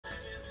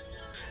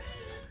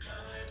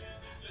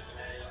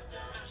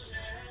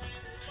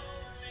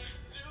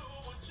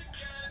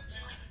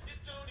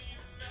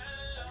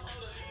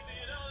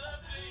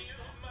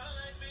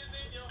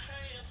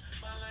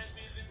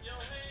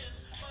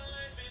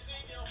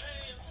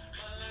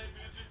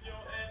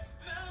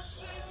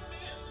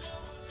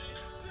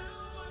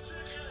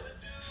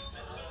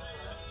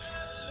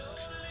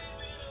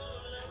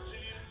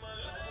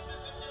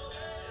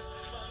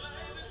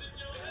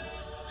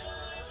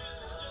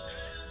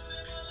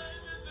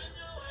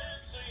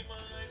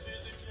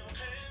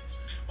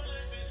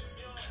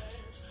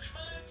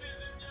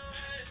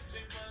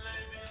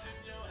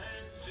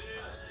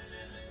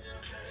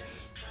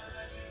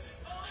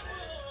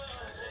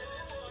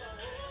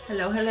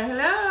Hello, hello,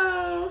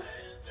 hello.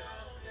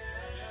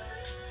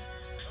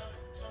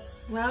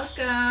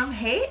 Welcome.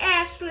 Hey,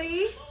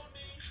 Ashley.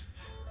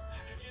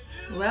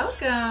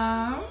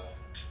 Welcome.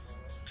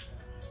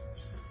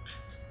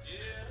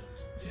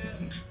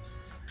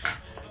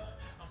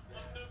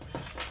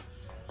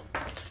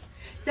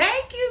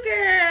 Thank you,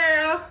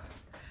 girl.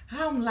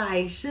 I'm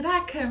like, should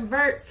I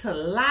convert to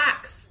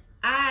locks?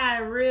 I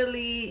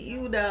really,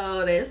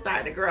 they're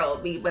starting to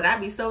grow me, but I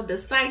be so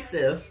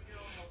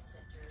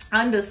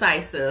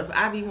undecisive.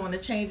 I be want to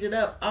change it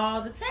up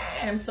all the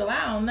time, so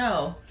I don't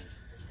know,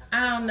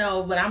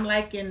 but I'm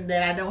liking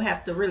that I don't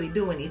have to really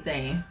do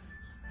anything.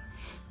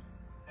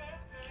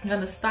 I'm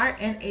gonna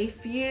start in a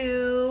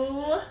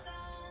few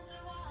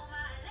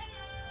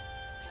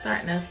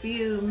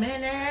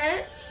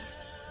minutes.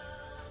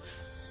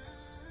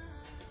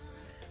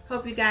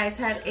 Hope you guys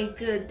had a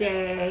good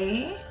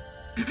day.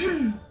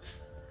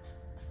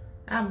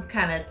 I'm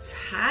kind of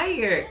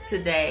tired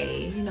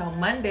today.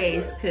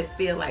 Mondays could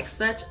feel like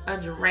such a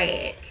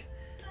drag.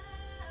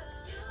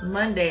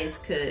 Mondays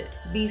could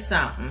be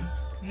something.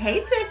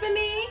 Hey,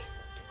 Tiffany.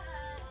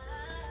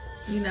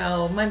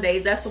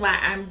 Mondays, that's why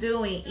I'm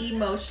doing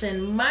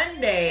Emotion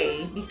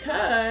Monday,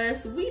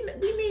 because we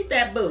need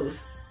that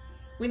boost.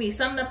 We need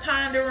something to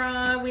ponder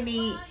on. We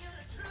need,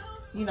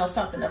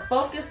 something to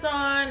focus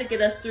on to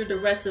get us through the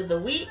rest of the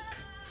week.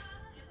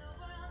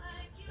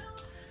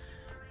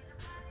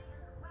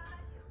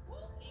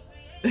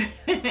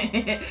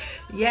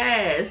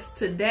 Yes,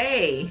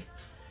 today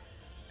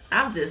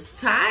I'm just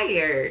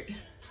tired.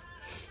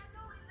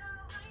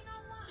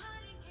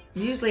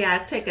 Usually I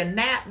take a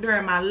nap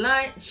during my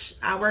lunch.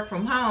 I work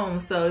from home,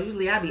 so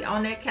usually I be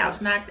on that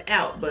couch knocked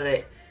out,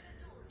 but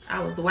I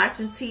was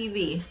watching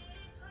TV.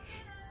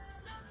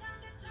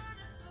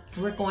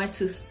 We're going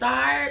to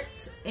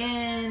start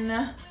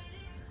in,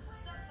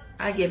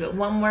 I give it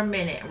one more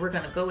minute. We're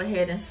going to go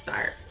ahead and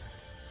start.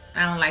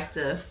 I don't like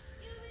to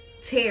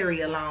tarry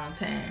a long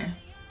time,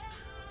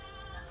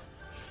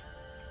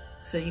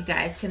 so you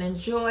guys can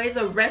enjoy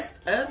the rest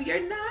of your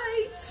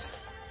night.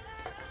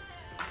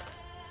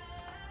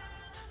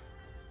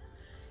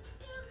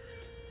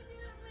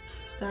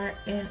 Start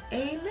in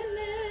a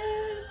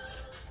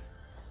minute.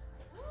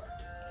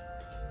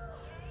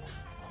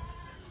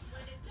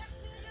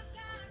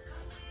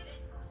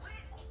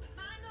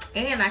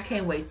 And I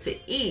can't wait to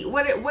eat.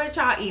 What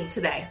y'all eating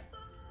today?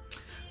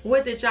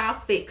 What did y'all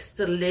fix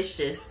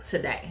delicious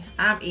today?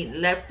 I'm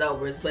eating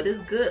leftovers, but it's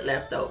good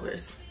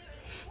leftovers.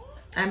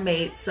 I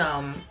made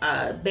some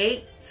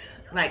baked,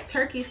 like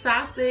turkey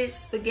sausage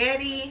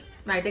spaghetti.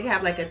 Like they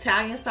have like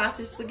Italian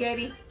sausage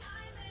spaghetti.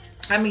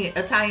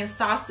 Italian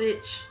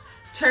sausage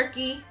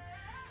turkey.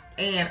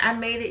 And I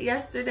made it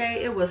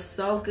yesterday. It was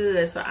so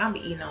good. So I'm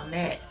eating on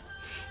that.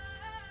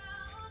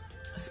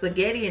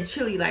 Spaghetti and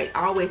chili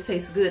always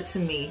tastes good to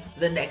me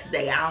the next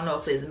day. I don't know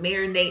if it's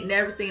marinating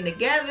everything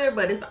together,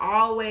 but it's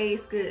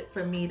always good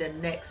for me the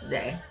next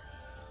day.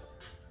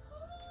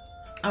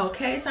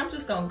 Okay, so I'm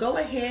just gonna go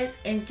ahead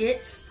and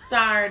get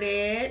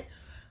started.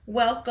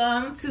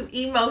 Welcome to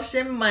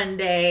Emotion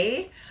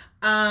Monday.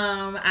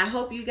 I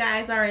hope you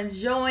guys are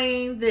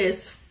enjoying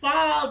this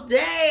fall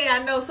day.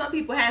 I know some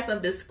people had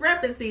some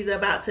discrepancies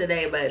about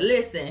today, but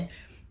listen,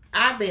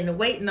 I've been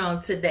waiting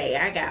on today.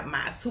 I got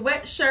my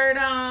sweatshirt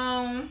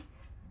on.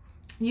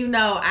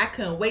 I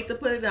couldn't wait to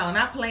put it on.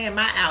 I planned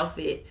my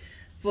outfit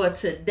for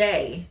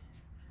today.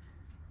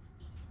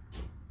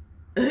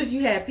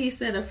 You had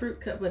pizza in a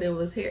fruit cup, but it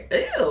was here.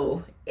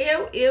 Ew.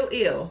 Ew, ew,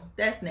 ew.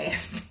 That's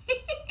nasty.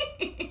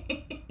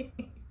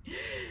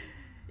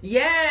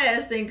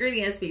 Yes, the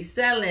ingredients be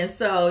selling.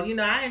 So,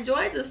 I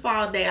enjoyed this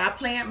fall day. I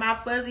planned my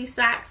fuzzy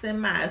socks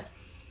and my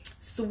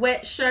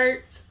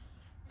sweatshirts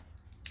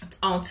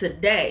on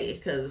today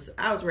because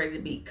I was ready to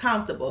be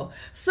comfortable.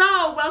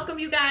 So welcome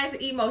you guys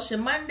to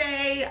Emotion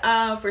Monday.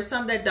 For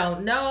some that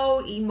don't know,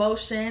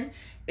 emotion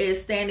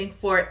is standing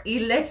for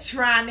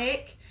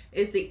electronic.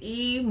 It's the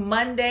E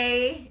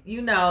Monday.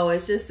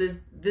 It's just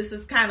this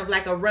is kind of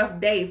like a rough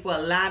day for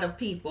a lot of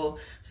people.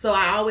 So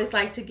I always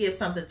like to give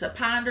something to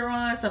ponder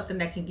on, something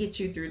that can get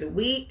you through the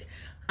week.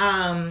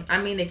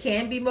 It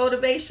can be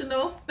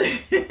motivational,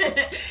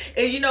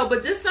 and,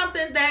 but just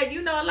something that,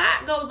 a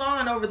lot goes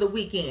on over the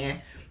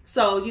weekend.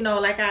 So,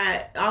 like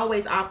I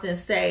always often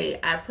say,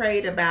 I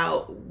prayed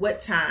about what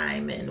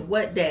time and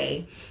what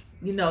day,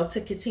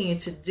 to continue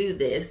to do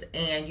this.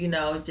 And,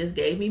 it just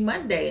gave me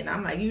Monday. And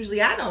I'm like,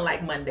 usually I don't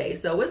like Monday.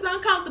 So it's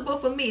uncomfortable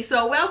for me.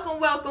 So welcome,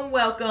 welcome,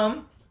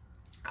 welcome,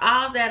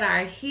 all that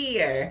are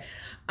here.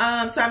 So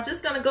I'm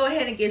just going to go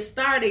ahead and get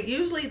started.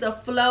 Usually the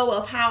flow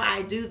of how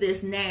I do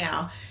this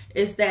now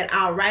is that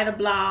I'll write a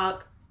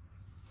blog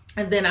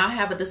and then I'll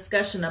have a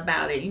discussion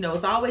about it.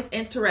 It's always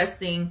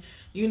interesting,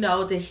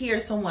 to hear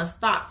someone's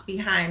thoughts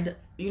behind,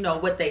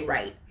 what they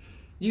write,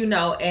 and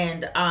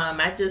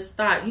I just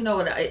thought,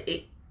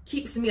 it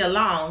keeps me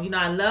along.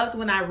 I loved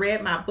when I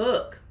read my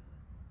book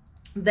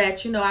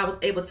that, I was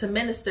able to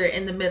minister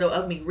in the middle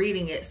of me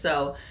reading it.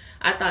 So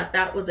I thought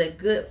that was a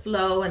good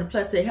flow, and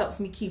plus it helps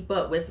me keep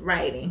up with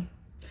writing.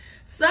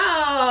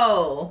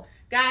 So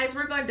Guys,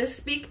 we're going to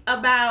speak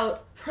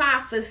about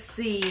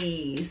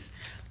prophecies.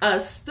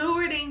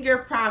 Stewarding your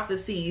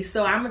prophecies.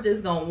 So I'm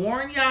just going to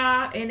warn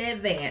y'all in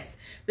advance.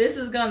 This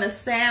is going to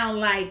sound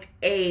like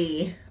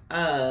a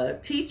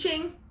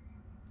teaching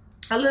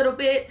a little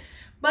bit,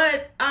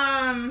 but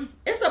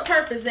it's a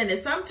purpose in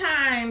it.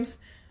 Sometimes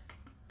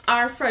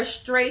our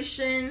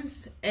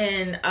frustrations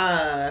and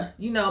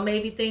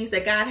maybe things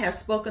that God has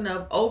spoken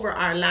of over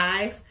our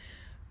lives,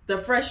 the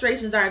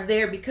frustrations are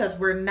there because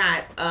we're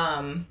not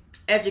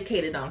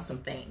educated on some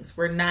things.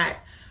 We're not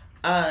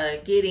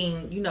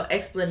getting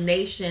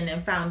explanation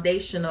and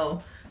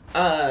foundational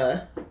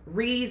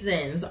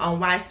reasons on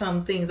why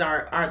some things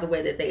are the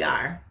way that they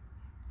are.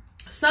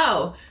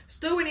 So,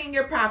 stewarding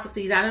your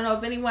prophecies. I don't know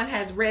if anyone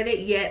has read it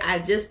yet. I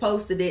just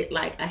posted it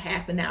like a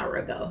half an hour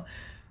ago.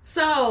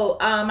 So,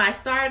 I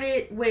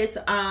started with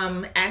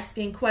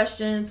asking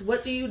questions.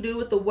 What do you do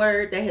with the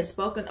word that has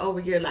spoken over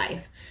your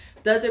life?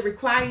 Does it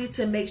require you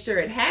to make sure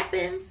it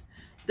happens?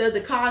 Does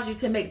it cause you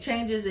to make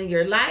changes in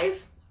your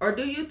life? Or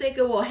do you think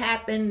it will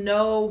happen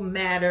no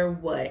matter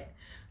what?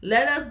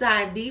 Let us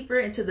dive deeper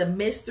into the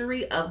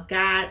mystery of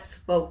God's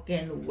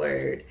spoken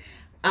word.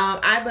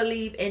 I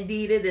believe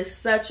indeed it is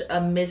such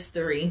a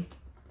mystery,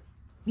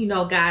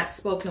 God's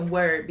spoken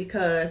word,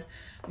 because,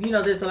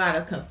 there's a lot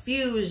of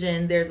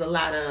confusion. There's a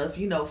lot of,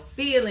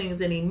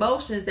 feelings and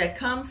emotions that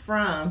come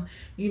from,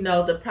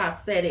 the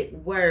prophetic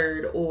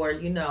word, or,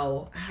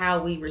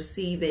 how we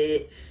receive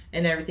it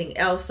and everything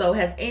else. So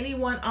has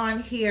anyone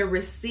on here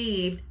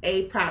received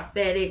a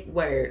prophetic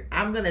word?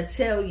 I'm going to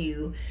tell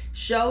you,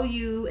 show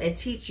you, and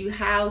teach you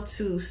how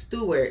to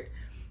steward,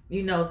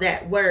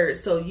 that word,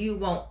 so you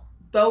won't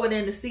throw it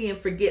in the sea in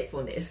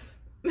forgetfulness.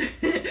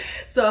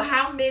 So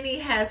how many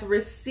has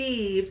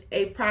received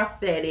a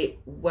prophetic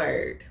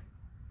word?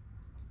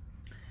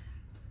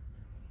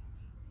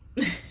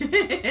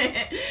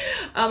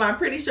 I'm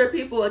pretty sure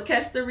people will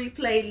catch the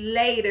replay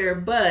later,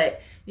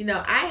 but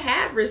I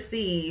have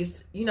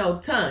received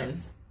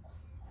tons,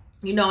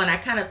 and I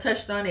kind of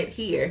touched on it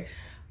here,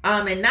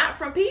 and not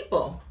from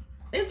people,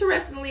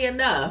 interestingly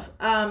enough.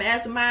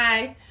 As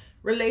my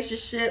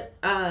relationship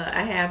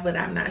I have, but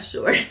I'm not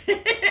sure.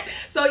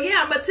 So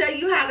yeah, I'm gonna tell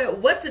you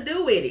what to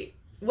do with it.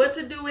 What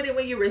to do with it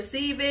when you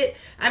receive it.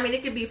 I mean,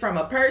 it could be from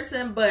a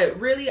person, but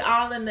really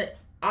all in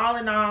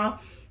all,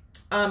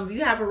 if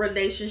you have a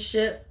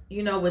relationship,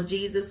 with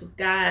Jesus, with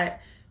God,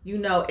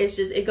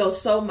 it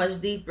goes so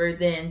much deeper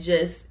than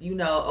just,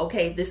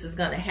 okay, this is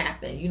gonna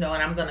happen, and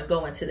I'm gonna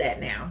go into that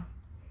now.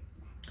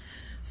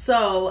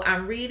 So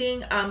I'm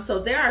reading, so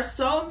there are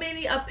so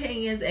many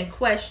opinions and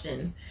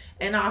questions,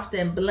 and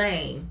often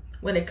blame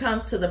when it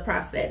comes to the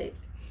prophetic.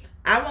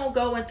 I won't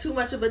go into too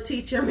much of a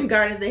teaching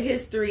regarding the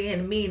history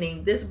and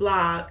meaning. This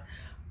blog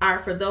are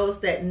for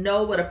those that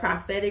know what a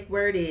prophetic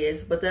word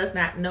is, but does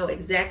not know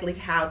exactly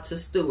how to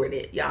steward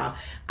it, y'all.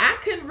 I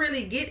couldn't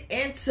really get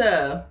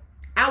into,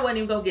 I wasn't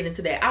even gonna get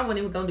into that. I wasn't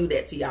even gonna do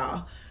that to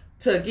y'all,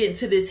 to get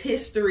into this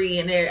history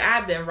and there.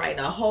 I've been writing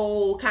a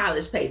whole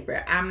college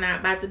paper. I'm not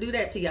about to do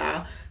that to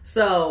y'all.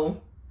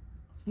 So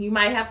you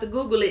might have to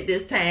Google it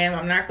this time.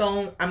 I'm not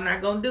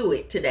gonna do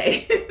it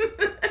today.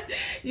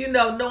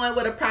 Knowing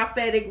what a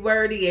prophetic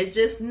word is,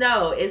 just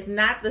know it's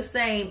not the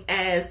same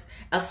as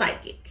a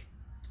psychic.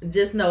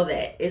 Just know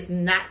that it's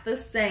not the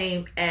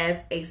same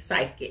as a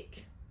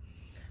psychic.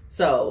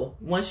 So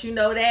once you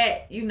know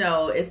that,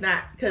 it's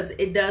not, because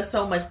it does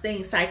so much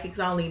things. Psychics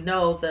only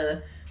know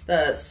the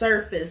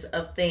surface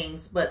of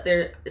things, but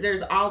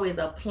there's always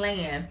a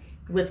plan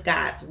with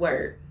God's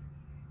word.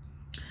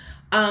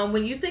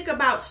 When you think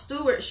about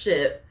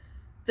stewardship,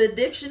 the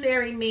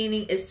dictionary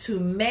meaning is to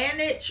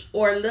manage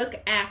or look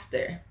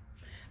after.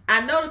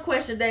 I know the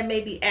question that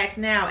may be asked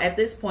now at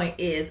this point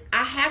is,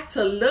 I have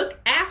to look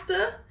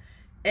after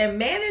and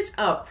manage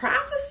a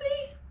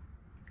prophecy?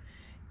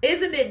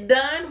 Isn't it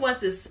done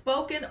once it's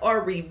spoken or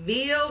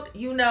revealed?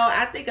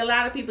 I think a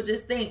lot of people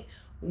just think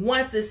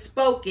once it's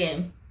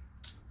spoken,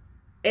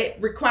 it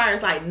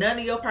requires like none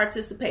of your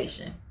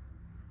participation.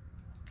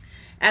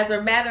 As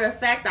a matter of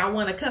fact, I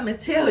want to come and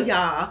tell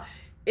y'all,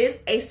 it's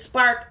a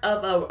spark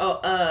of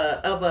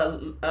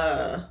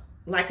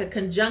like a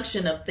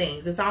conjunction of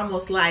things. It's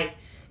almost like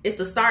it's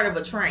the start of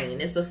a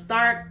train. It's the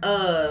start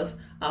of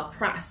a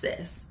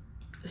process.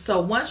 So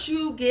once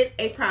you get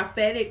a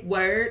prophetic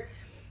word,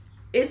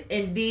 it's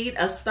indeed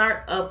a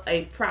start of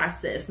a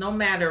process, no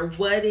matter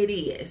what it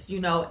is.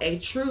 A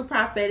true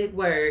prophetic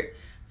word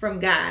from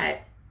God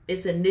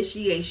is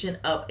initiation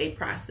of a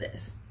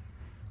process.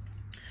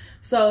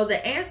 So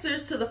the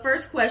answers to the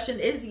first question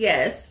is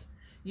yes.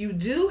 You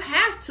do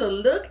have to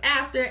look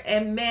after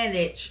and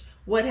manage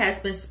what has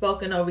been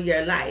spoken over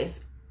your life,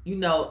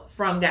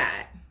 from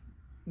God.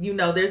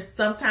 There's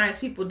sometimes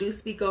people do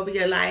speak over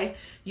your life.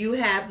 You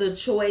have the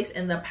choice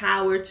and the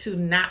power to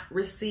not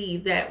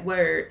receive that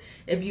word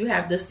if you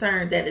have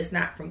discerned that it's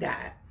not from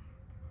God.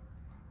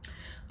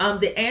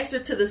 The answer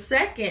to the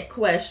second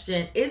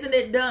question, isn't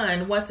it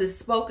done once it's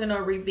spoken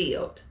or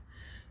revealed?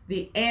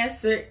 The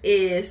answer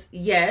is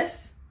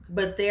yes,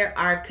 but there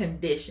are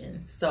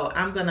conditions. So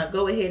I'm going to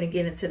go ahead and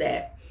get into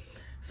that.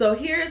 So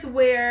here's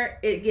where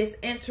it gets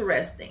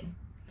interesting.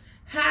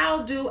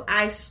 How do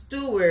I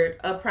steward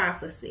a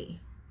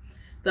prophecy?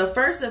 The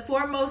first and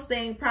foremost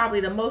thing,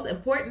 probably the most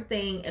important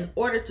thing in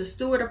order to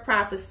steward a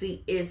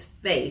prophecy, is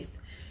faith.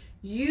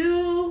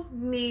 You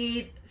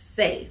need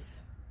faith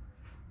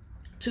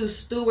to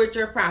steward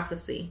your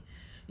prophecy.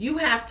 You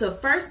have to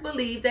first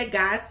believe that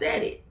God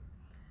said it.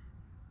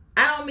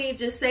 I don't mean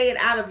just say it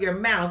out of your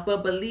mouth,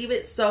 but believe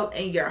it so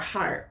in your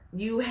heart.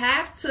 You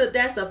have to,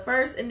 that's the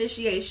first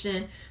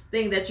initiation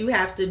thing that you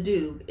have to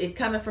do. It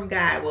coming from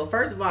God. Well,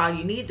 first of all,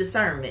 you need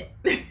discernment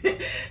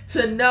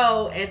to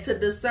know and to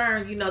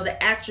discern,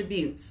 the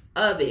attributes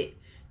of it.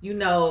 It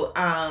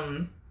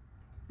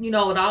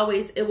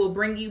will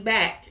bring you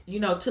back,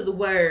 to the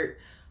word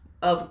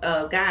of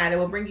God. It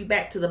will bring you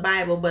back to the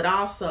Bible, but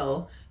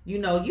also,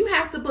 you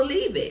have to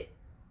believe it.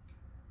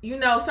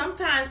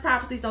 Sometimes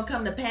prophecies don't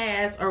come to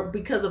pass or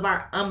because of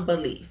our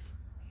unbelief.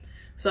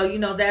 So,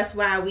 that's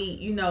why we,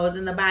 it's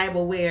in the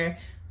Bible where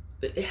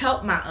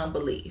help my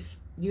unbelief.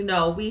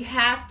 We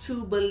have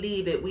to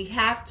believe it. We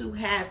have to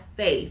have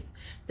faith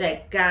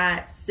that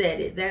God said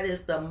it. That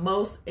is the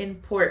most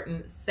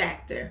important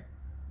factor.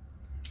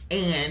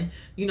 And,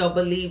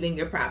 believing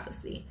your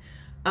prophecy.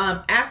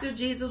 After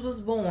Jesus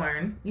was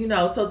born,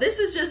 so this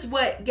is just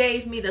what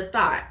gave me the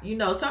thought.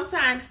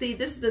 Sometimes, see,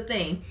 this is the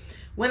thing.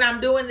 When I'm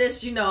doing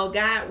this,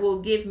 God will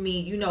give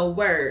me,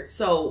 words.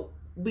 So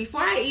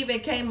before I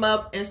even came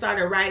up and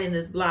started writing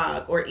this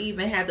blog or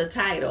even had the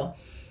title,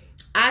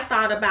 I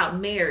thought about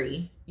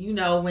Mary,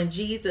 when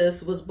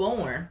Jesus was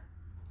born.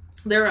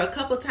 There are a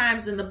couple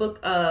times in the book,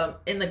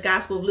 in the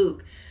Gospel of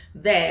Luke,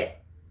 that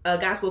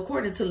Gospel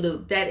according to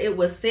Luke, that it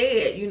was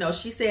said,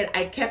 she said,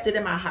 I kept it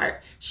in my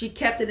heart. She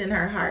kept it in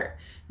her heart.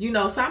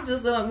 So I'm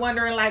just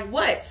wondering, like,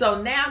 what?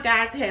 So now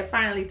God had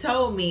finally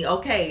told me,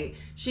 okay,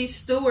 she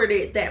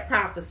stewarded that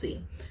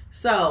prophecy.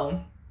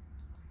 So,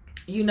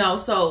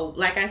 so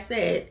like I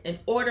said, in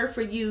order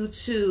for you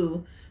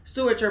to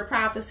steward your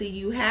prophecy,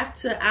 you have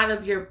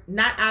to,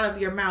 not out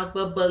of your mouth,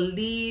 but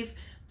believe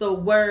the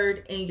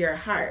word in your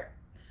heart.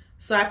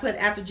 So I put,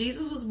 after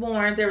Jesus was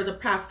born, there was a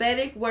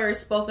prophetic word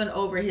spoken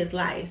over his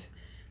life.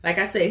 Like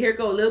I said, here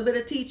go a little bit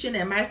of teaching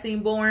that might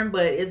seem boring,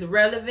 but it's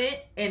relevant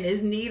and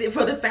is needed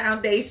for the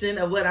foundation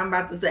of what I'm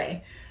about to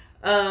say.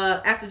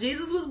 After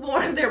Jesus was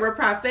born, there were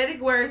prophetic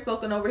words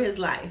spoken over his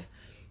life.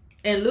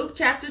 In Luke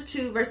chapter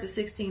 2, verses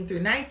 16 through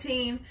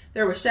 19,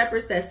 there were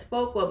shepherds that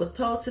spoke what was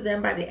told to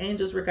them by the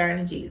angels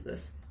regarding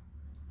Jesus.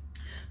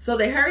 So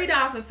they hurried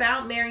off and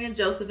found Mary and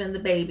Joseph and the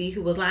baby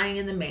who was lying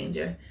in the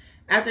manger.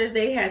 After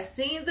they had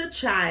seen the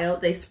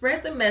child, they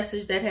spread the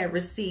message they had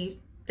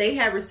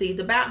received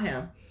about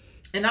him.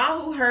 And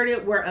all who heard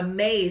it were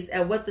amazed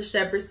at what the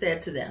shepherds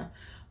said to them.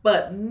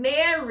 But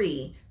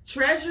Mary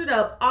treasured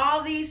up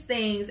all these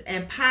things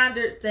and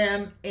pondered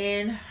them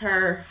in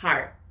her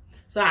heart.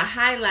 So I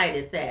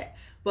highlighted that.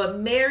 But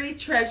Mary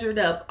treasured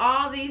up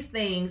all these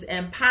things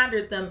and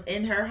pondered them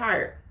in her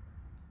heart.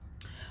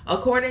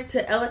 According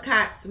to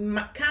Ellicott's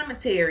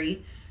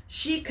commentary,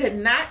 she could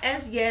not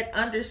as yet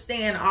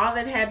understand all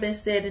that had been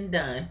said and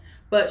done,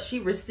 but she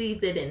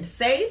received it in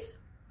faith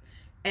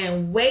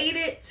and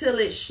waited till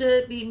it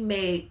should be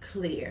made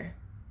clear.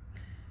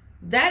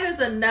 That is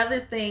another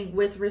thing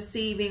with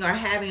receiving or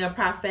having a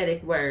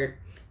prophetic word.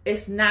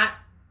 It's not,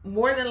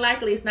 more than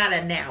likely, it's not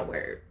a now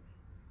word.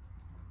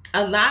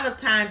 A lot of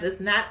times it's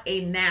not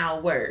a now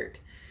word.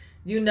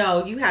 You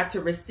have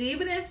to receive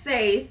it in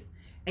faith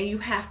and you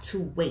have to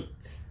wait.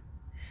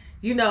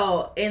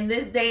 In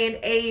this day and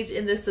age,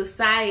 in this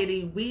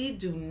society, we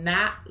do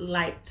not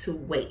like to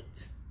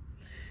wait.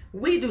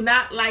 We do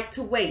not like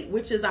to wait,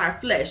 which is our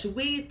flesh.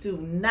 We do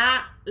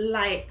not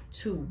like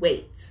to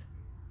wait.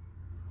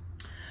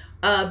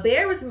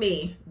 Bear with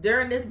me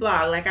during this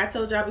blog. Like I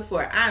told y'all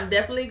before, I'm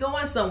definitely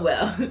going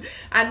somewhere.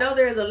 I know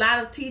there is a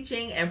lot of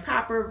teaching and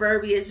proper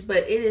verbiage,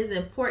 but it is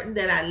important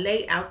that I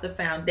lay out the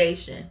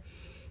foundation.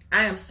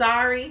 I am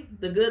sorry.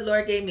 The good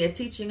Lord gave me a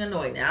teaching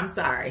anointing. I'm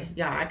sorry,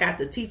 y'all. I got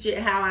to teach it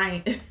how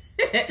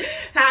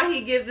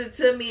he gives it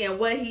to me and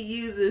what he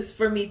uses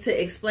for me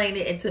to explain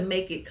it and to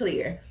make it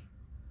clear.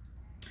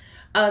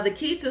 The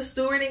key to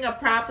stewarding a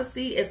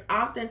prophecy is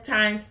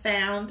oftentimes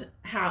found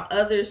how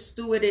others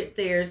stewarded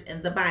theirs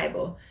in the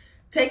Bible.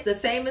 Take the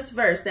famous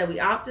verse that we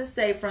often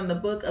say from the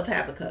book of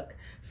Habakkuk.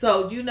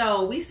 So,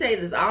 we say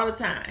this all the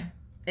time.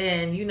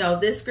 And,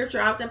 this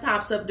scripture often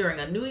pops up during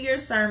a New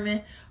Year's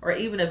sermon or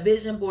even a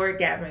vision board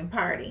gathering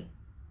party.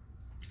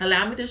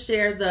 Allow me to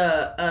share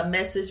the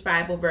Message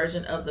Bible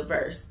version of the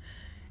verse.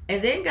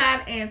 And then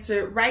God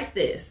answered, write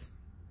this.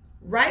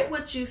 Write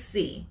what you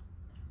see.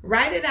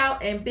 Write it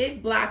out in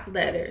big block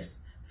letters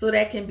so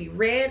that it can be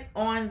read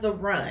on the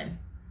run.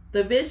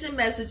 The vision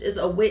message is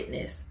a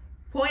witness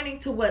pointing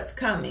to what's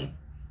coming.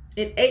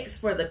 It aches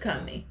for the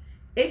coming.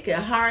 It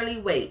can hardly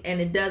wait, and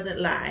it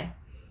doesn't lie.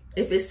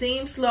 If it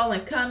seems slow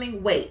in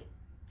coming, wait.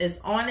 It's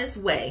on its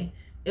way.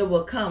 It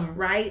will come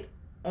right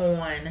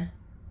on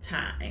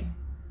time.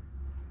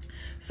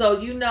 So,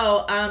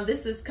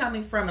 this is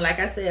coming from, like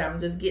I said,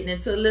 I'm just getting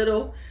into a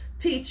little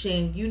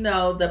teaching, you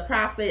know, the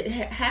prophet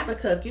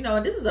Habakkuk, you know,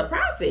 and this is a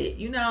prophet,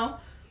 you know,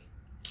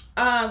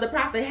 the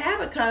prophet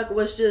Habakkuk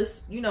was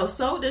just, you know,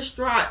 so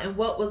distraught in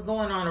what was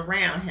going on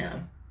around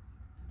him.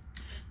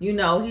 You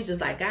know, he's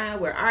just like, God,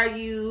 where are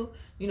you?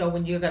 You know,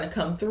 when you're going to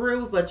come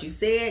through what you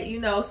said, you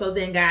know. So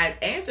then God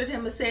answered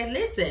him and said,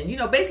 listen, you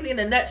know, basically in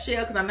a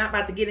nutshell, because I'm not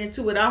about to get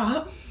into it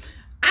all,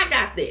 I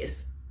got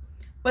this.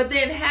 But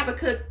then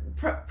Habakkuk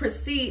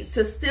proceeds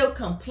to still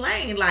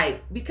complain,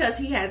 like, because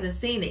he hasn't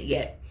seen it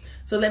yet.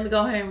 So let me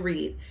go ahead and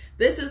read.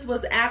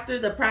 Was after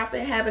the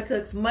prophet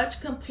Habakkuk's much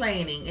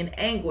complaining and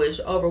anguish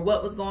over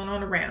what was going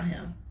on around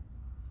him.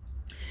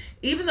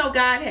 Even though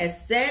God had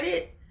said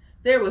it,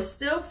 there was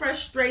still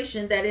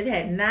frustration that it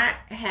had not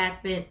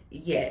happened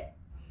yet,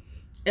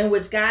 in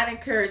which God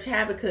encouraged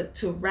Habakkuk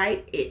to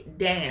write it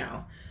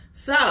down.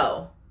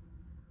 So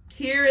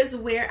here is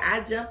where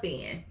I jump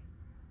in.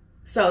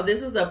 So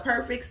this is a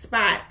perfect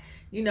spot,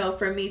 you know,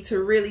 for me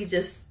to really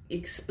just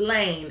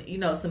explain, you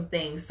know, some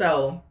things.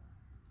 So,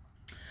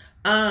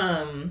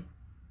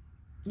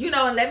 you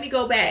know, and let me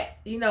go back,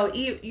 you know,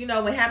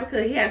 when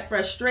Habakkuk, he has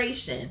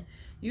frustration,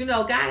 you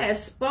know, God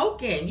has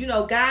spoken, you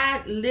know,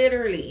 God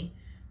literally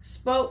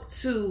spoke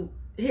to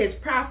his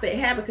prophet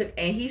Habakkuk,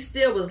 and he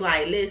still was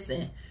like,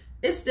 listen,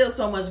 it's still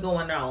so much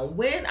going on.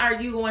 When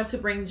are you going to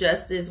bring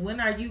justice? When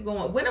are we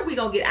going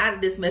to get out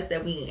of this mess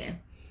that we in?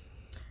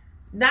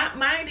 Not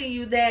minding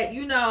you that,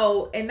 you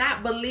know, and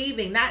not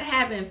believing, not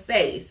having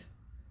faith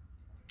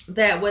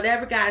that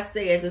whatever God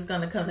says is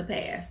going to come to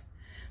pass.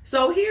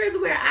 So here's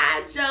where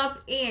I jump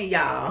in,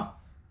 y'all.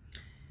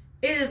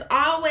 It is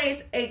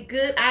always a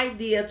good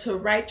idea to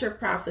write your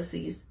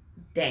prophecies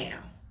down.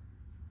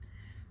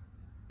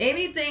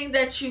 Anything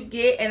that you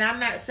get, and I'm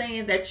not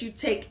saying that you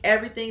take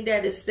everything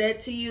that is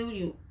said to you,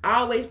 you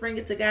always bring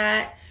it to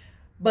God,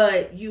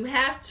 but you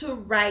have to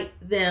write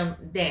them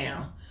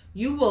down.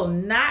 You will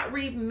not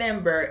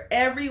remember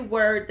every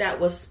word that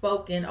was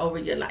spoken over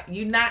your life.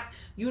 You're not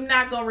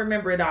going to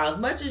remember it all. As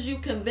much as you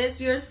convince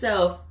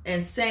yourself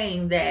and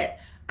saying that,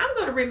 I'm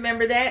going to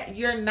remember that,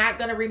 you're not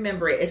going to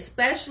remember it,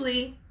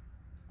 especially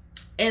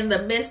in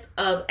the midst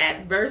of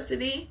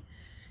adversity,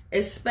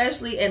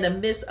 especially in the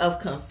midst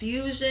of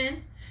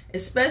confusion,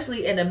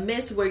 especially in the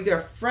midst where you're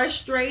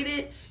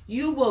frustrated.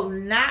 You will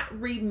not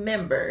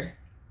remember,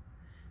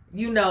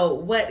 you know,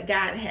 what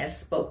God has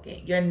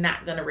spoken. You're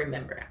not going to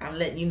remember. I'm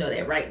letting you know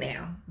that right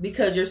now,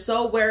 because you're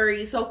so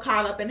worried, so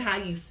caught up in how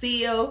you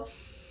feel.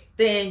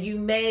 Then you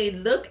may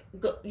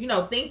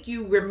think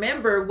you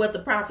remember what the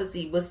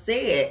prophecy was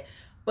said,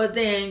 but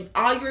then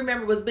all you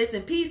remember was bits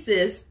and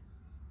pieces,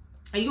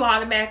 and you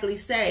automatically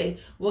say,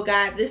 well,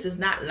 God, this is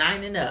not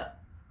lining up.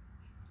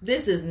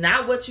 This is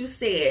not what you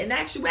said. In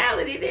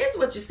actuality, it is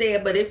what you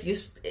said, but if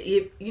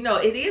you know,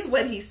 it is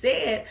what he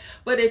said,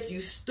 but if you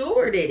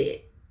stewarded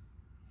it,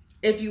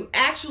 if you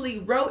actually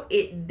wrote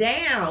it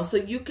down so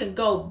you can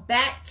go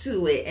back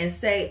to it and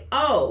say,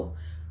 oh,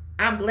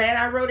 I'm glad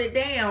I wrote it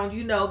down,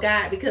 you know,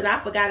 God, because I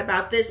forgot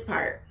about this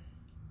part.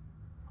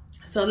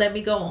 So let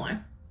me go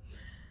on.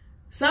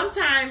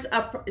 Sometimes,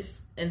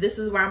 and this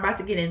is where I'm about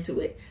to get into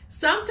it.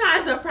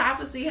 Sometimes a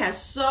prophecy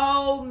has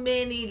so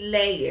many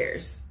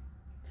layers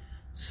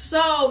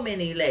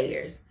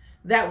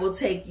that will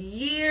take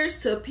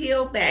years to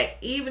peel back,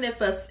 even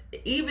if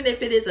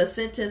it is a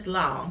sentence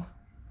long.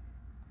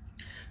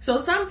 So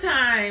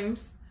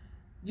sometimes,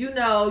 you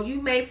know, you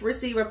may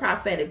receive a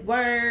prophetic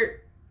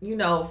word, you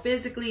know,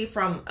 physically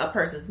from a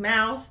person's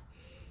mouth,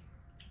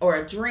 or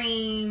a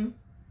dream,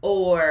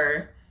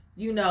 or,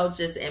 you know,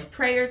 just in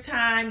prayer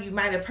time, you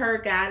might have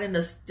heard God in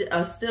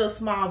a still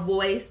small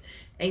voice,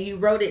 and you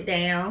wrote it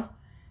down.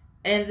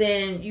 And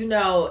then, you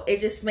know, it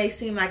just may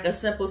seem like a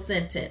simple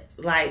sentence,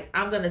 like,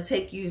 I'm going to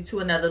take you to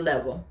another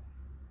level.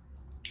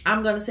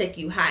 I'm going to take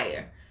you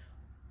higher.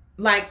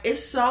 Like,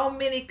 it's so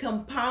many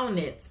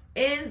components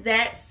in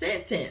that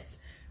sentence.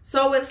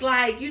 So it's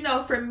like, you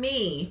know, for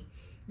me,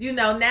 you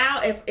know,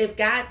 now if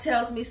God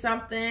tells me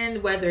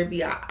something, whether it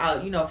be,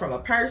 you know, from a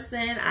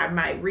person, I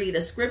might read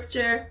a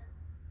scripture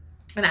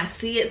and I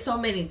see it so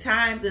many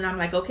times and I'm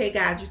like, okay,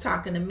 God, you're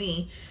talking to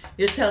me.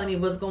 You're telling me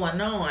what's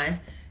going on.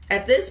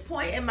 At this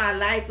point in my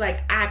life,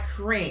 like, I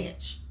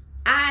cringe,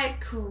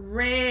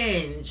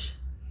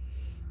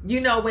 you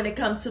know, when it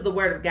comes to the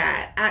word of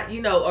God,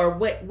 you know, or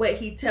what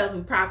he tells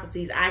me,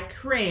 prophecies, I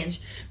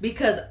cringe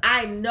because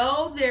I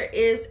know there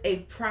is a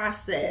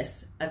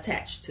process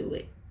attached to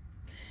it.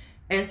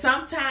 And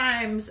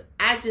sometimes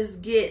I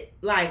just get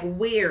like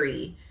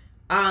weary.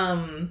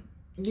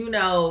 You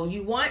know,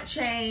 you want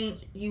change,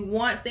 you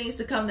want things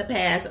to come to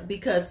pass,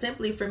 because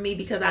simply for me,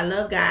 because I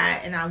love God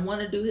and I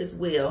want to do his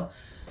will.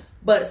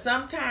 But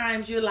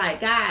sometimes you're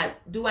like, God,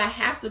 do I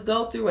have to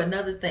go through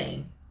another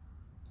thing?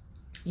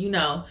 You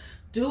know,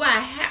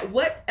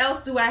 what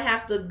else do I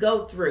have to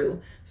go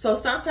through? So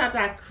sometimes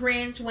I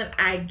cringe when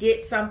I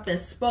get something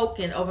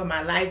spoken over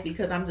my life,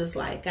 because I'm just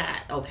like, God,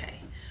 okay,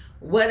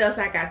 what else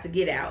I got to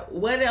get out?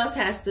 What else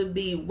has to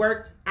be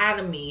worked out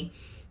of me?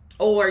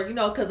 Or, you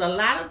know, because a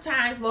lot of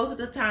times, most of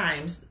the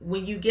times,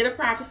 when you get a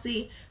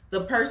prophecy, the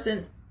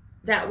person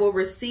that will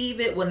receive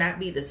it will not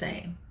be the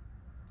same.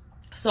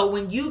 So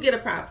when you get a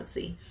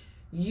prophecy,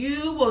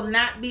 you will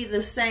not be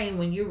the same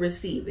when you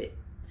receive it.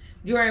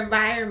 Your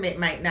environment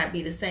might not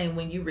be the same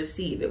when you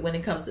receive it, when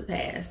it comes to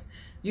pass.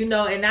 You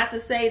know, and not to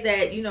say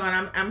that, you know,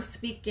 and I'm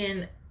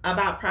speaking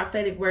about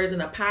prophetic words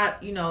in a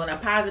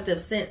positive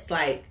sense,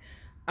 like,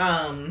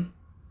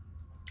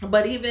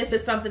 but even if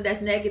it's something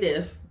that's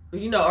negative,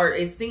 you know, or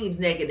it seems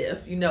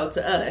negative, you know,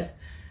 to us,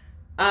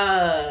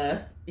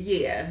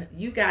 yeah,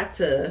 you got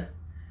to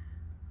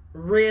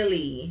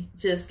really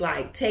just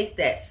like take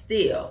that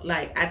still.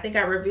 Like, I think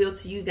I revealed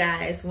to you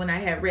guys when I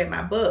had read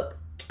my book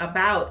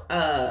about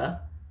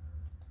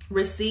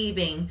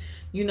receiving,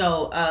 you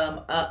know,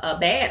 a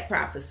bad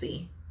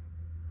prophecy.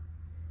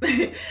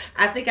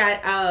 I think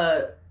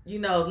I you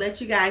know,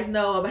 let you guys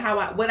know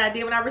about what I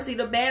did when I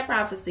received a bad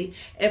prophecy.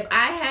 If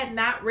I had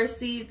not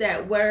received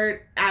that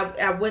word,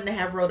 I wouldn't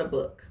have wrote a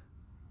book.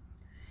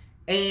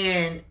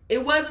 And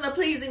it wasn't a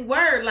pleasing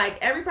word. Like,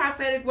 every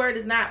prophetic word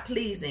is not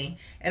pleasing.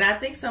 And I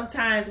think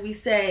sometimes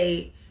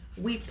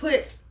we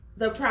put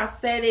the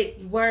prophetic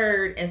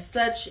word in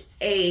such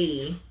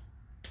a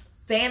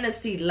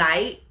fantasy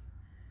light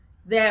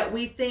that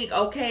we think,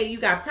 okay, you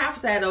got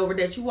prophesied over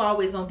that you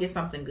always gonna get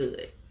something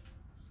good.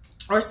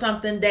 Or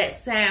something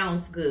that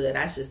sounds good,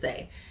 I should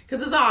say.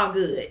 Because it's all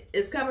good.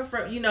 It's coming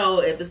from, you know,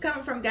 if it's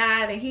coming from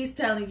God and he's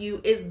telling you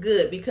it's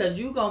good, because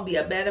you're going to be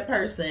a better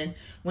person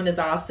when it's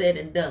all said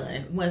and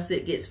done, once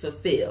it gets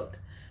fulfilled.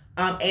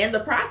 And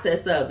the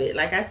process of it,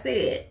 like I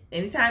said,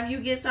 anytime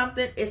you get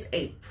something, it's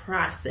a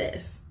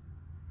process.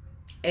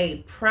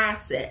 A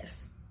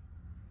process.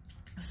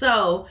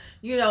 So,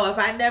 you know, if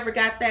I never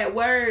got that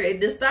word, it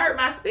disturbed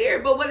my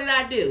spirit. But what did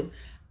I do?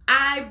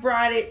 I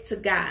brought it to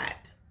God.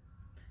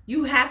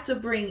 You have to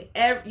bring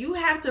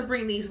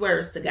these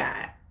words to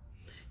God.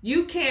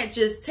 You can't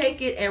just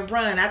take it and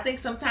run. I think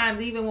sometimes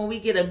even when we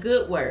get a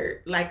good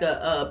word, like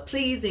a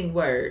pleasing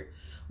word,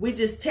 we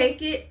just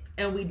take it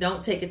and we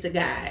don't take it to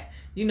God.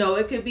 You know,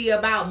 it could be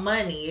about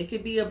money. It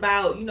could be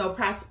about, you know,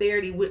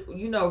 prosperity,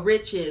 you know,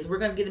 riches. We're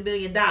going to get $1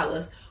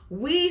 million.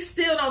 We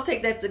still don't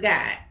take that to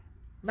God.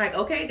 Like,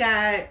 okay,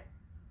 God,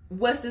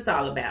 what's this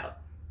all about?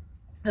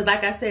 Because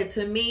like I said,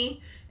 to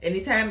me,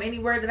 anytime any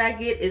word that I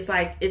get, it's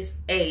like it's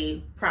a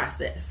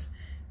process.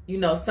 You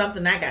know,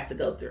 something I got to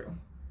go through.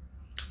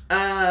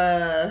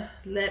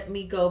 Let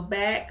me go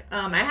back.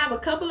 I have a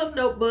couple of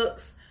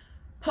notebooks,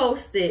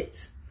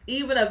 Post-its,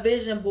 even a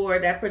vision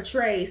board that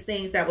portrays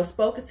things that were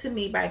spoken to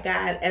me by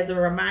God as a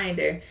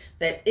reminder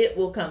that it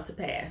will come to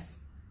pass.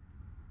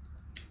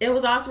 It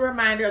was also a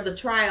reminder of the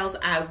trials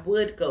I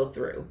would go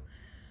through,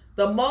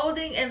 the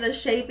molding and the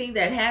shaping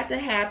that had to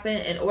happen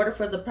in order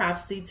for the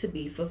prophecy to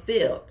be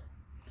fulfilled.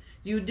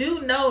 You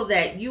do know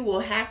that you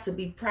will have to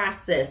be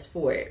processed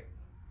for it.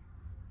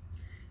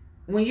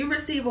 When you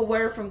receive a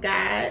word from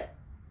God,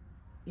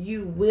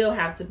 you will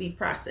have to be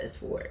processed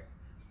for it.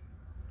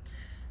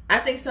 I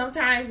think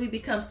sometimes we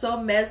become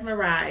so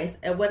mesmerized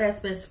at what has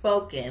been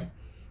spoken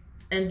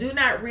and do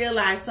not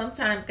realize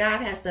sometimes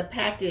God has to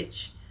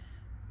package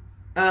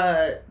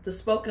the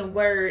spoken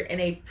word in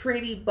a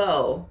pretty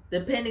bow,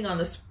 depending on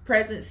the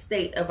present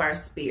state of our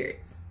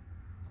spirits.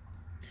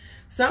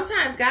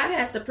 Sometimes God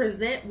has to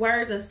present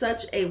words in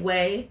such a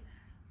way,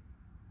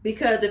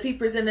 because if he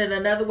presented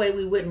another way,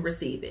 we wouldn't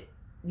receive it.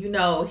 You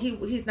know,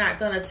 he's not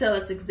going to tell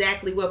us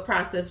exactly what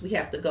process we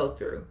have to go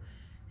through.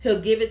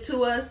 He'll give it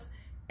to us,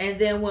 and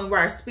then when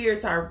our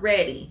spirits are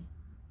ready,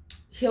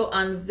 he'll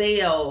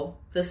unveil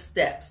the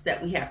steps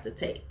that we have to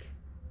take.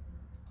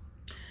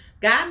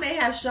 God may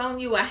have shown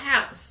you a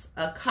house,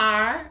 a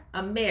car,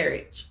 a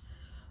marriage.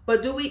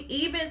 But do we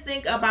even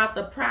think about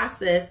the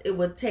process it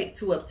would take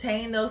to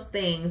obtain those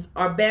things,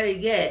 or better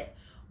yet,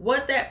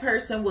 what that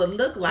person would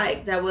look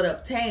like that would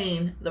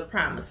obtain the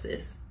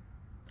promises?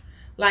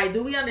 Like,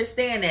 do we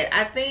understand that?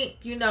 I think,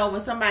 you know,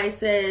 when somebody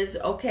says,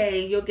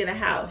 okay, you'll get a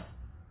house,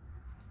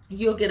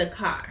 you'll get a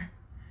car.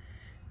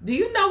 Do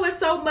you know it's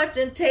so much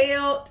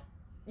entailed,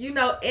 you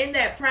know, in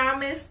that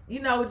promise?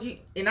 You know,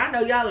 and I know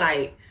y'all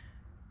like,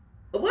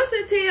 what's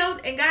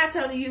entailed? And God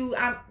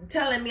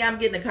telling me I'm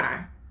getting a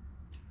car.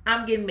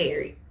 I'm getting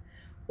married,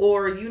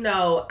 or, you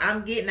know,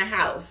 I'm getting a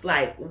house.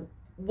 Like,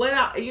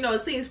 what, you know,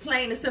 it seems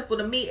plain and simple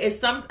to me.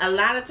 A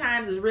lot of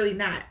times it's really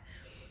not.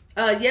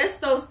 Yes,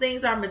 those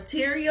things are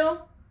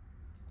material,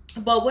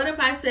 but what if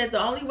I said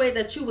the only way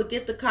that you would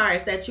get the car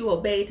is that you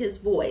obeyed his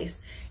voice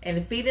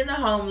and feeding the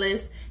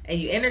homeless, and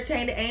you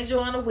entertained an angel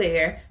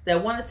unaware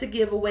that wanted to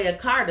give away a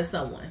car to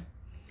someone?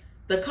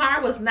 The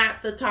car was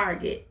not the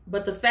target,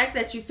 but the fact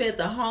that you fed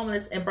the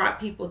homeless and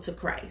brought people to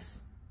Christ.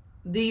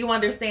 Do you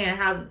understand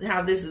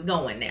how this is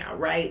going now,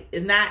 right?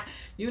 It's not,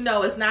 you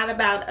know, it's not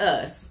about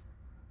us.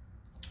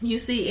 You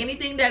see,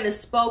 anything that is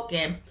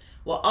spoken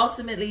will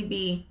ultimately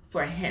be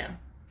for him.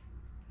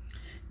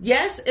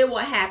 Yes, it will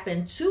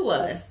happen to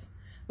us,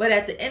 but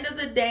at the end of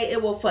the day,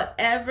 it will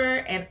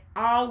forever and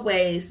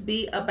always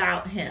be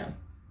about him,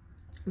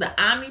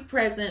 the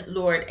omnipresent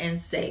Lord and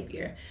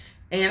Savior.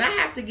 And I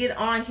have to get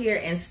on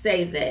here and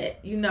say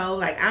that, you know,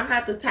 like, I'm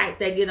not the type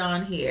that get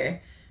on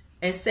here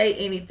and say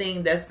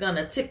anything that's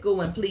gonna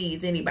tickle and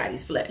please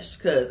anybody's flesh.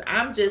 Because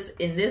I'm just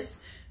in this,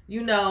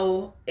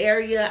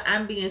 area,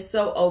 I'm being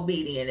so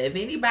obedient. If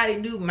anybody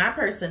knew my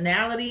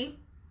personality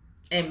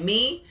and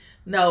me,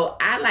 no,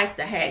 I like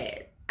the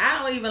had. I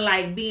don't even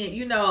like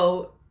being,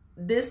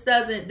 this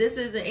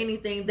isn't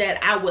anything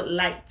that I would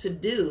like to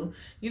do,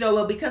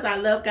 well, because I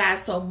love God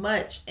so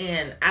much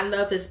and I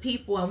love his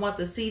people and want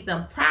to see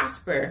them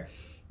prosper,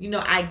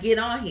 I get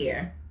on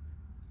here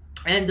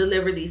and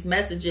deliver these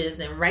messages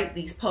and write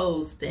these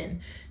posts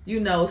and,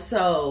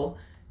 so,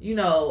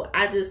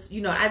 I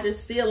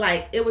just feel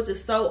like it was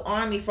just so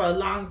on me for a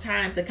long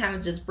time to kind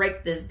of just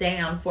break this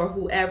down for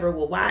whoever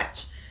will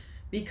watch.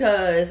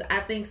 Because I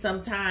think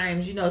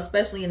sometimes,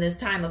 especially in this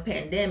time of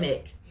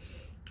pandemic,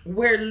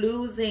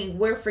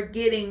 we're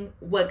forgetting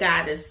what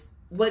God has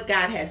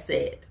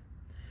said.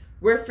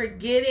 We're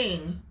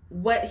forgetting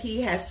what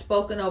he has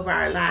spoken over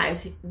our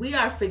lives. We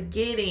are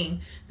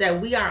forgetting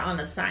that we are on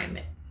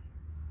assignment.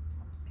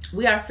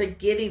 We are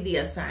forgetting the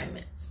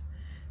assignments.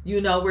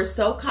 We're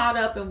so caught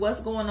up in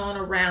what's going on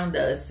around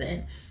us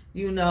and,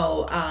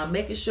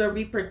 making sure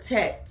we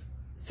protect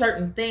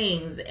certain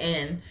things.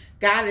 And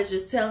God is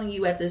just telling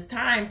you at this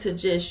time to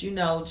just,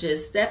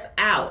 just step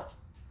out.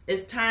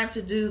 It's time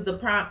to do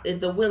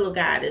the will of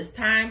God. It's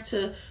time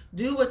to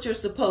do what you're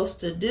supposed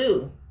to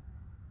do.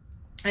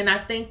 And I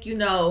think,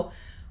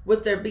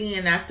 with there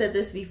being, I said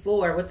this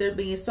before, with there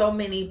being so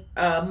many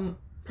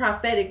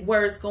prophetic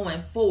words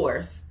going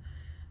forth,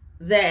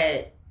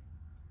 that,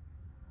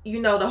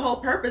 the whole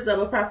purpose of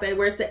a prophetic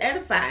word is to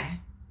edify.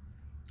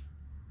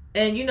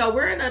 And,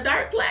 we're in a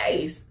dark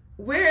place.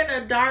 We're in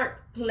a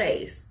dark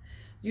place.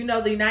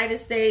 The United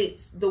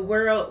States, the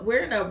world,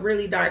 we're in a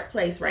really dark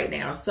place right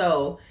now.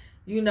 So,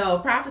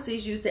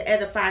 prophecies used to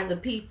edify the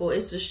people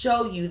is to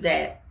show you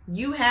that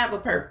you have a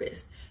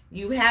purpose.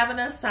 You have an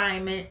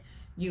assignment.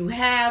 You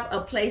have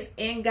a place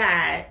in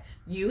God.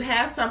 You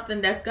have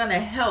something that's going to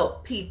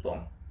help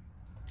people.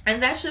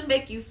 And that should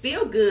make you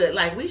feel good.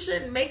 Like, we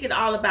shouldn't make it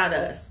all about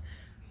us.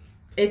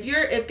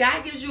 If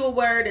God gives you a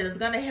word and it's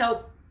going to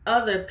help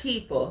other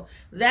people,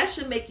 that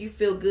should make you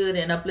feel good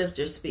and uplift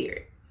your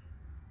spirit.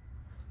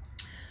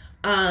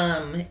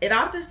 It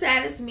often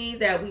saddens me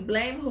that we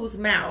blame whose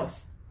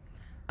mouth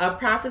a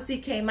prophecy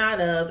came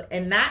out of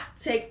and not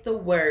take the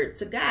word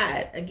to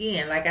God.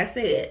 Again, like I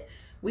said,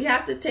 we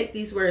have to take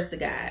these words to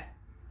God.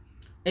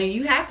 And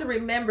you have to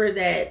remember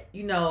that,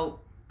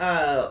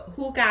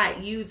 who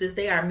God uses,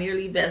 they are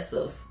merely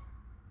vessels.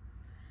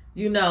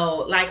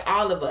 Like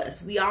all of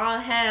us, we all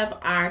have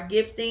our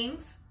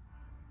giftings,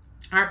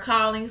 our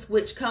callings,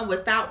 which come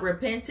without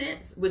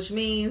repentance, which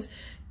means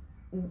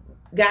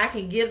God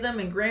can give them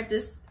and grant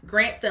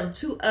them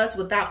to us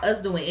without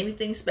us doing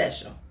anything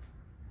special.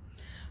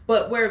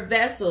 But we're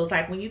vessels.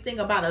 Like when you think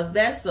about a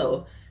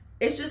vessel,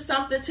 it's just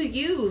something to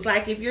use.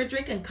 Like if you're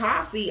drinking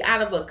coffee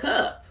out of a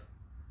cup,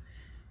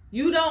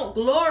 you don't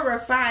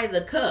glorify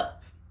the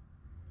cup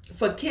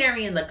for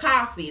carrying the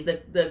coffee.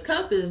 The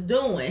cup is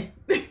doing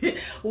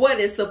what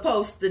it's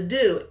supposed to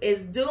do.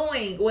 It's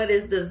doing what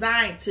it's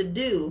designed to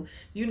do.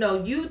 You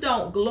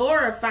don't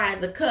glorify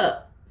the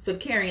cup for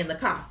carrying the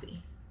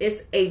coffee.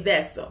 It's a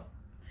vessel.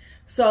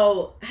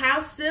 So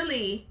how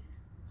silly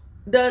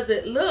does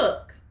it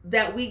look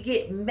that we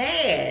get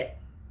mad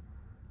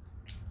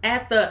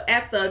at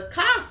the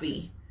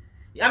coffee?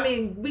 I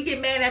mean, we get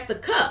mad at the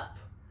cup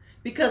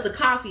because the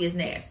coffee is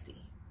nasty.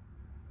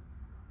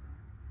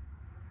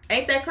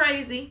 Ain't that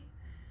crazy?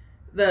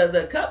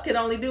 The cup can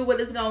only do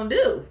what it's going to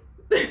do.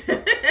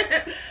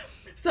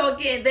 So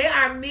again, they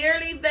are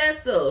merely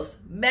vessels,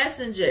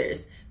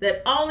 messengers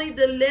that only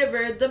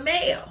deliver the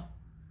mail.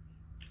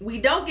 We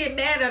don't get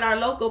mad at our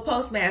local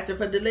postmaster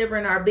for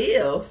delivering our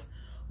bills.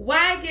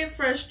 Why get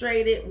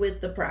frustrated with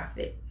the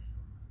prophet?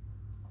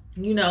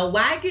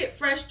 Why get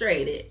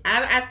frustrated?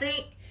 I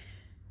think,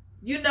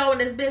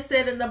 and it's been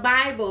said in the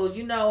Bible,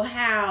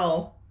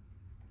 how,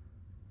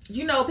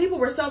 people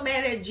were so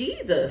mad at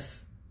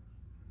Jesus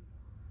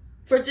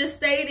for just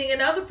stating,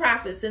 and other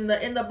prophets in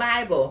the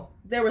Bible.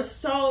 There were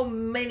so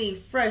many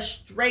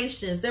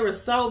frustrations. There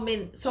was so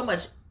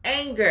much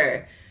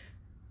anger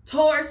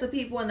towards the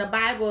people in the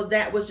Bible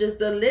that was just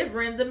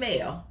delivering the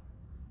mail.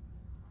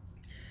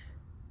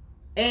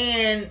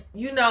 And,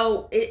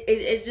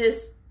 it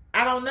just,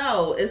 I don't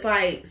know. It's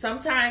like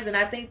sometimes, and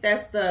I think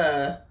that's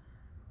the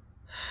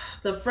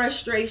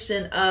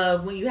frustration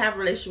of when you have a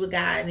relationship with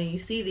God and you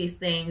see these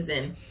things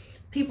and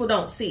people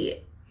don't see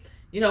it.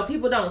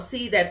 People don't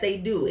see that they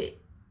do it.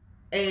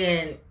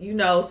 And,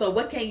 so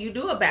what can you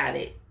do about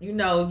it?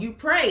 You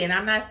pray. And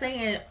I'm not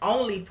saying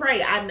only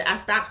pray. I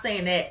stopped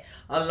saying that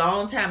a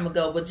long time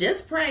ago, but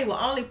just pray. Well,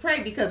 only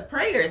pray because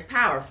prayer is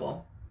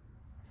powerful.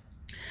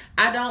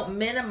 I don't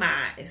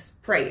minimize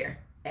prayer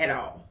at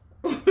all.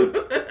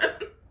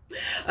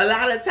 A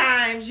lot of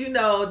times,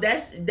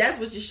 that's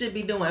what you should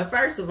be doing.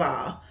 First of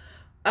all,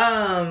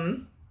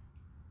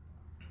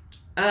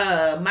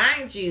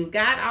 mind you,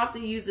 God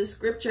often uses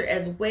scripture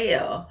as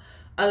well.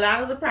 A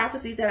lot of the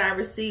prophecies that I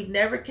received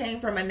never came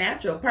from a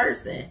natural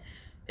person.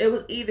 It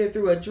was either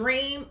through a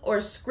dream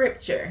or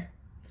scripture.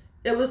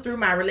 It was through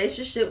my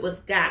relationship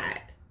with God.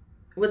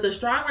 With a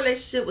strong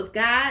relationship with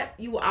God,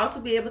 you will also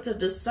be able to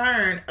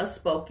discern a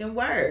spoken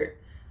word.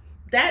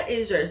 That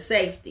is your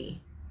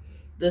safety.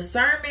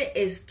 Discernment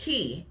is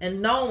key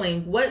in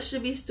knowing what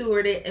should be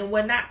stewarded and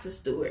what not to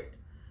steward.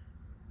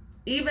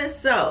 Even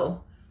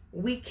so,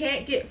 we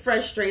can't get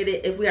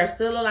frustrated if we are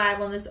still alive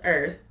on this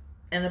earth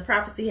and the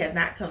prophecy has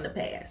not come to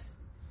pass.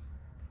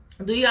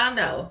 Do y'all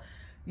know?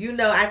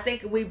 I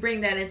think we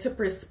bring that into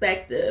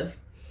perspective.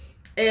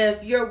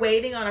 If you're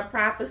waiting on a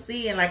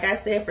prophecy, and like I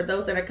said, for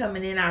those that are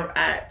coming in,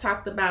 I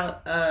talked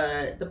about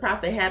the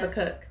prophet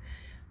Habakkuk,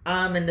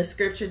 and the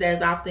scripture that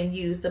is often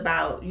used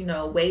about,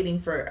 waiting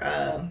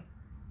for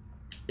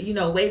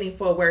waiting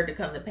for a word to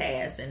come to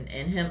pass,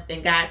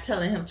 and God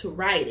telling him to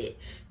write it.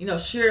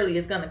 Surely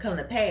it's going to come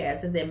to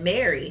pass. And then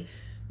Mary,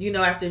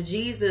 after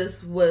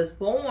Jesus was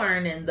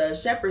born and the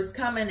shepherds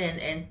coming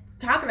and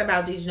talking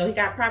about Jesus, he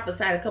got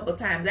prophesied a couple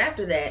times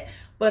after that,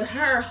 but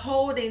her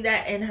holding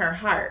that in her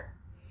heart.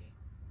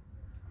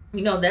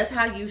 That's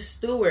how you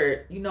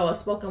steward, a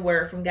spoken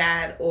word from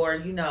God,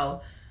 or,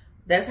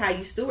 that's how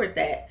you steward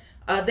that.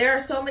 There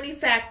are so many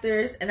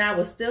factors, and I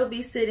will still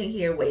be sitting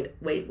here.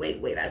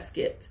 Wait, I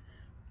skipped.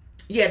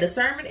 Yeah,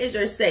 discernment is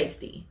your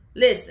safety.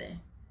 Listen,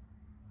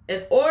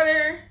 in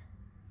order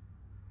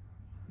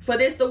for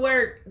this to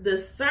work,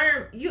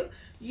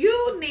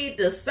 you need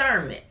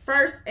discernment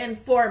first and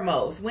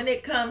foremost when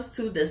it comes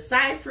to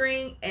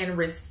deciphering and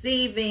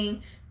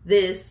receiving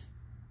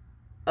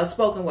a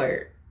spoken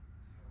word.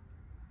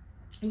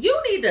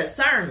 You need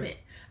discernment.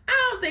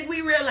 I don't think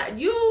we realize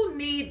you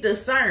need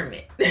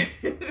discernment.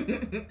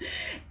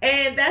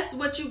 And that's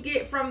what you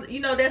get from,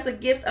 that's a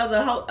gift of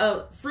the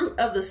whole fruit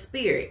of the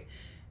Spirit.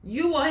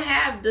 You will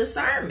have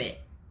discernment.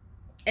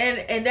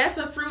 And that's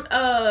a fruit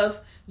of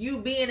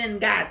you being in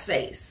God's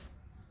face.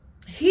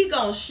 He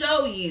gonna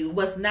show you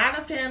what's not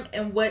of him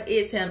and what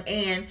is him.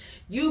 And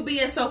you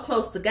being so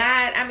close to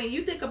God. I mean,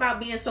 you think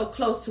about being so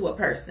close to a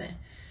person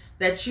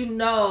that you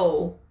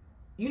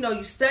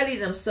study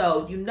them,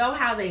 so you know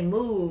how they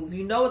move,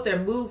 you know what their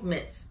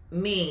movements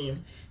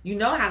mean, you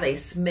know how they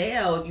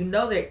smell, you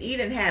know their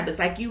eating habits,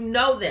 like you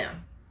know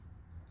them.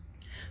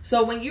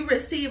 So when you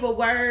receive a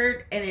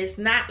word and it's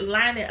not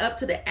lining up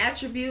to the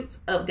attributes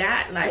of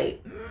God,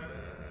 like,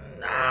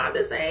 nah,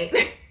 this ain't.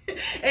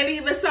 And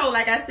even so,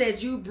 like I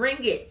said, you bring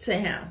it to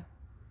him.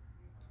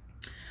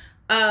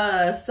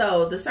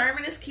 So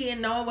discernment is key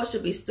in knowing what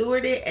should be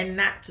stewarded and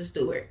not to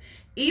steward.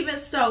 Even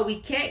so, we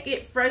can't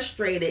get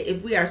frustrated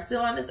if we are still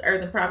on this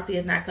earth and prophecy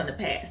has not come to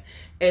pass.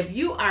 If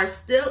you are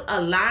still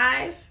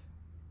alive,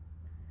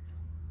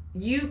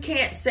 you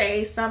can't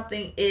say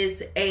something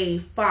is a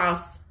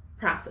false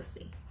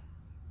prophecy.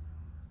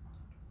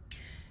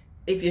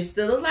 If you're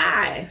still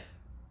alive,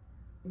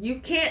 you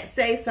can't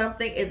say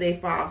something is a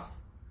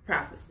false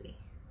prophecy.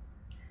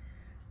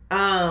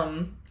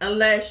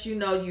 Unless,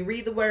 you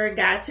read the word,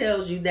 God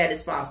tells you that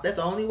it's false. That's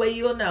the only way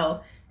you'll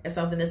know if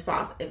something is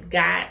false. If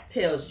God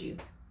tells you,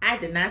 I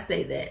did not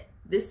say that.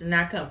 This did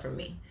not come from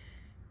me.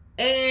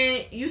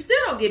 And you still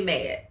don't get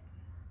mad.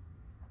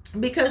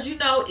 Because,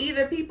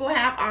 either people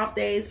have off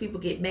days, people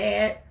get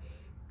mad.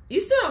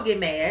 You still don't get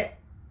mad.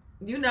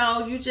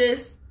 You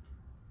just,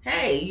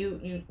 hey,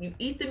 you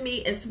eat the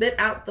meat and spit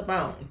out the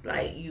bones.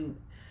 Like you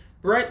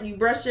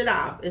brush it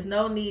off. There's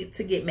no need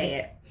to get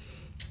mad.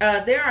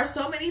 There are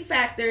so many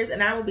factors,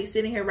 and I will be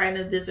sitting here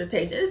writing a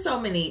dissertation. There's so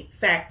many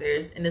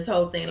factors in this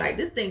whole thing. Like,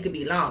 this thing could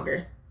be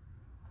longer.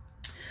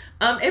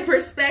 In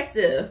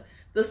perspective,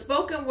 the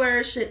spoken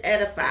word should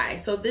edify.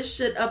 So this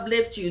should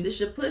uplift you. This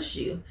should push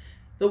you.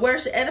 The word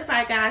should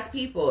edify God's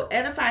people.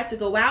 Edify to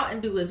go out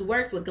and do his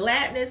works with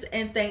gladness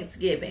and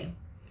thanksgiving.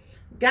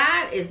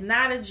 God is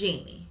not a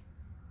genie.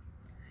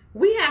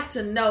 We have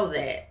to know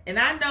that. And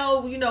I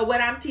know,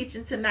 what I'm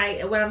teaching tonight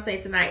and what I'm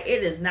saying tonight,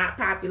 it is not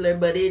popular,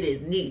 but it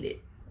is needed.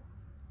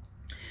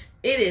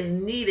 It is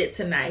needed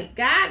tonight.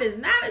 God is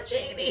not a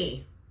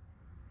genie.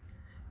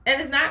 And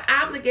is not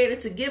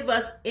obligated to give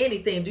us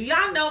anything. Do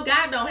y'all know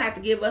God don't have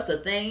to give us a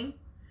thing?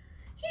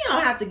 He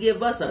don't have to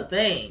give us a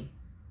thing.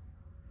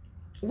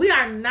 We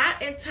are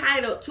not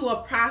entitled to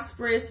a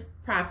prosperous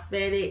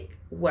prophetic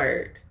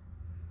word.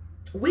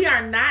 We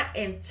are not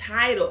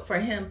entitled for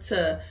him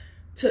to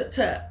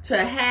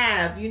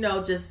have,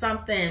 just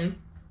something.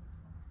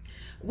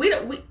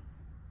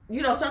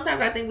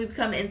 Sometimes I think we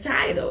become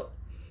entitled.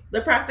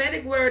 The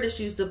prophetic word is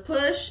used to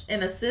push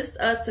and assist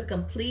us to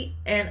complete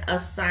an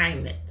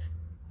assignment.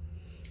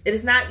 It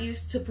is not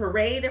used to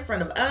parade in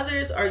front of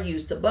others or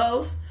used to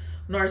boast,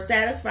 nor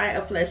satisfy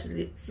a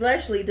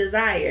fleshly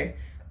desire.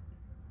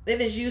 It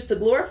is used to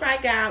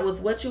glorify God with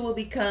what you will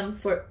become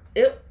for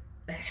it.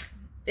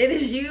 It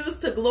is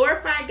used to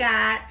glorify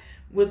God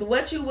with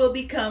what you will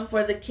become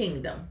for the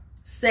kingdom.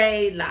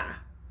 Selah.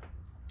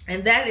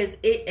 And that is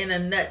it in a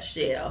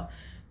nutshell.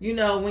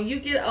 When you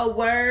get a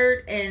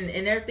word and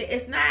everything,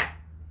 it's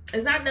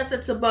not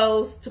nothing to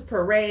boast, to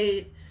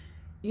parade.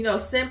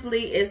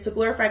 Simply is to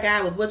glorify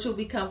God with what you'll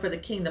become for the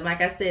kingdom.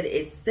 Like I said,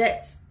 it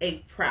sets a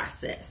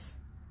process.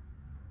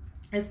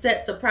 It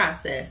sets a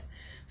process.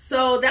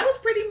 So that was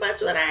pretty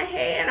much what I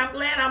had. I'm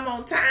glad I'm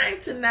on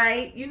time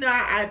tonight. You know,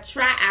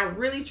 I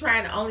really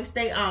try to only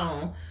stay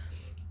on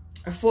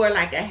for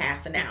like a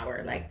half an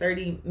hour, like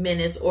 30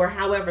 minutes or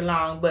however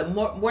long, but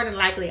more than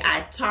likely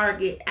I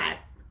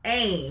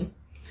aim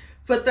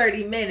for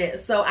 30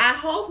 minutes. So I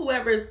hope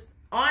whoever's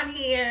on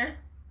here,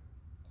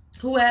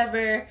 I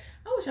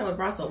wish I would have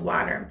brought some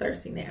water. I'm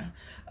thirsty now.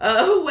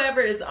 Whoever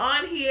is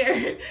on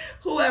here,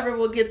 whoever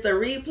will get the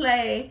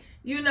replay,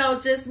 you know,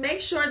 just make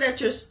sure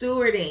that you're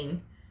stewarding,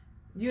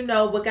 you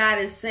know, what God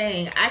is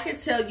saying. I could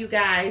tell you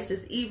guys,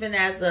 just even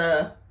as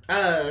a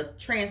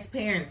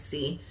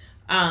transparency,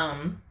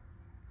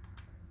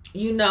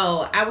 you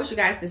know, I wish you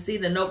guys could see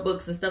the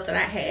notebooks and stuff that I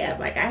have.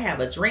 Like, I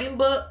have a dream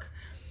book.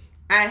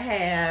 I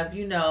have,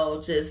 you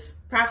know, just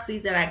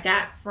prophecies that I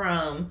got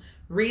from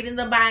reading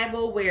the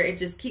Bible, where it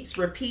just keeps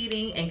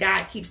repeating and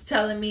God keeps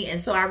telling me.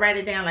 And so I write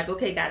it down like,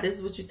 okay, God, this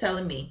is what you're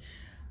telling me.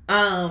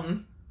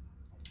 And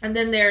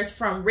then there's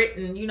from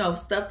written, you know,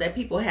 stuff that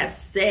people have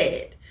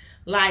said.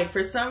 Like,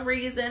 for some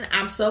reason,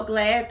 I'm so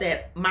glad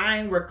that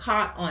mine were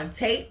caught on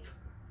tape,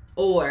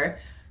 or,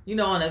 you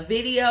know, on a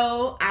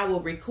video. I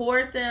will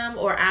record them,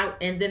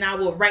 and then I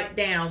will write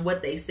down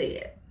what they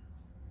said.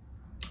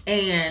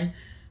 And,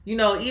 you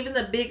know, even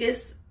the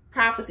biggest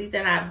prophecies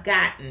that I've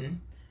gotten,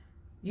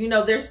 you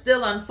know, they're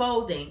still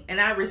unfolding. And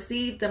I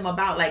received them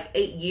about like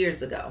 8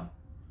 years ago.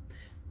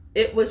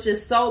 It was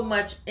just so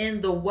much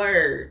in the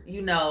word,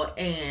 you know,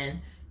 and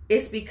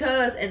it's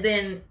because, and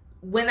then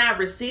when I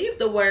received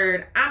the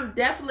word, I'm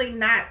definitely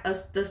not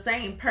the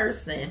same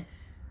person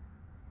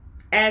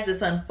as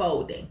it's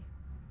unfolding.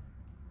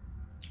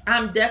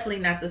 I'm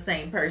definitely not the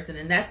same person.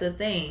 And that's the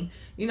thing.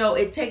 You know,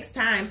 it takes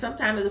time.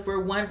 Sometimes if we're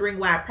wondering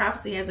why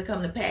prophecy hasn't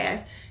come to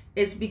pass,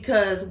 it's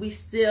because we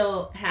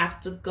still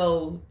have to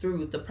go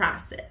through the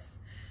process.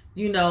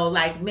 You know,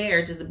 like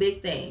marriage is a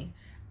big thing.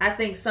 I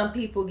think some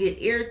people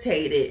get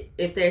irritated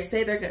if they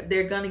say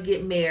they're going to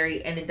get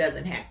married and it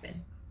doesn't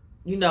happen.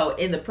 You know,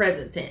 in the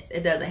present tense,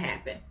 it doesn't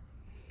happen.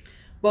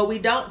 But we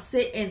don't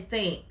sit and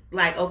think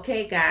like,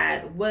 okay,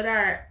 God, what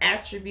are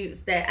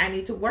attributes that I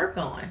need to work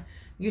on?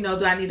 You know,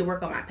 do I need to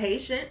work on my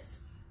patience?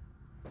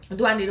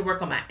 Do I need to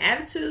work on my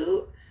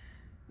attitude?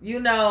 You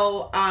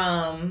know,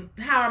 how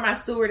am I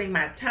stewarding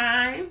my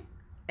time?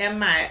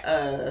 Am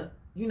I,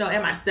 you know,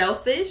 am I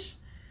selfish?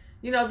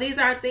 You know, these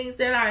are things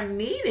that are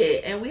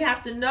needed. And we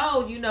have to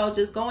know, you know,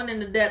 just going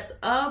in the depths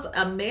of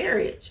a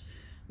marriage,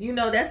 you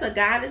know, that's a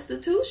God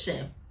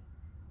institution.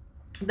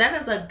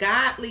 That is a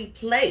godly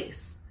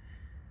place.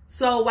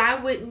 So why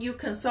wouldn't you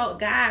consult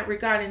God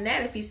regarding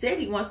that? If he said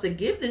he wants to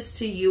give this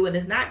to you and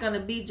it's not going to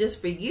be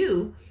just for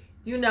you,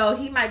 you know,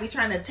 he might be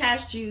trying to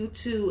attach you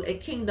to a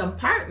kingdom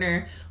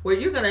partner where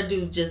you're going to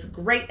do just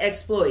great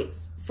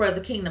exploits for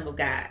the kingdom of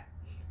God.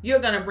 You're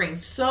going to bring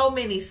so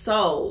many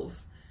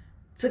souls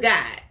to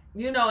God,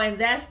 you know, and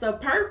that's the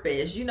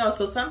purpose, you know.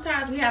 So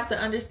sometimes we have to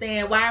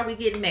understand, why are we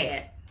getting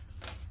mad?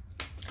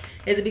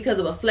 Is it because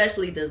of a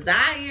fleshly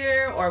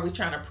desire, or are we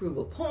trying to prove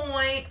a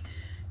point?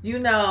 You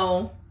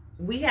know,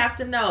 we have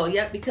to know,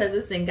 yep, because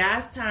it's in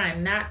God's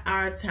time, not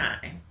our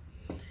time.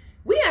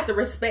 We have to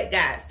respect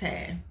God's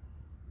time.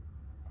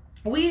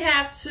 We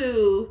have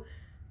to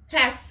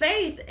have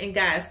faith in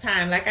God's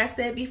time. Like I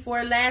said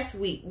before last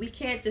week, we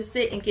can't just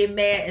sit and get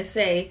mad and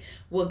say,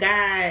 well,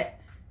 God,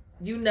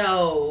 you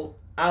know,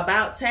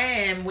 about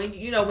time, when,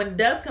 you know, when it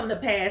does come to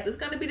pass, it's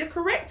going to be the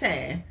correct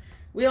time.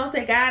 We don't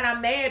say, God, I'm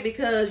mad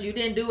because you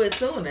didn't do it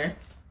sooner.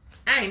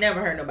 I ain't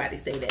never heard nobody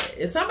say that.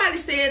 If somebody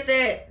said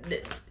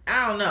that,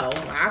 I don't know.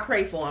 I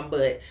pray for them,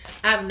 but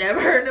I've never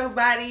heard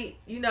nobody,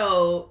 you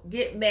know,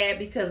 get mad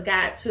because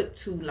God took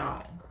too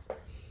long.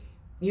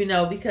 You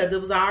know, because it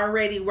was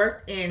already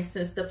worked in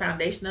since the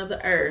foundation of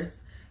the earth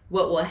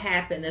what will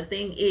happen. The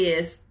thing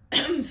is,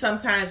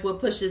 sometimes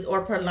what pushes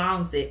or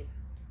prolongs it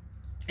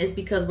is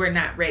because we're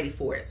not ready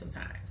for it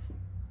sometimes.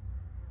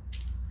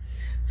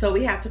 So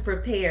we have to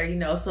prepare, you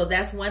know. So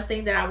that's one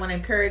thing that I want to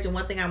encourage, and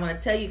one thing I want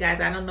to tell you guys.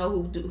 I don't know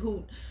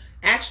who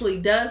actually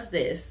does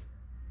this,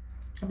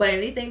 but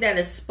anything that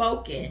is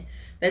spoken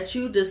that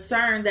you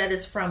discern that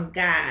is from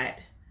God,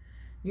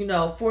 you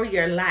know, for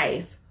your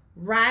life,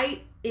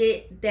 write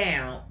it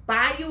down.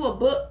 Buy you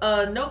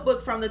a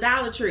notebook from the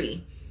Dollar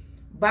Tree.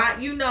 Buy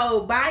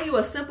you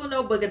a simple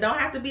notebook. It don't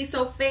have to be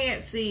so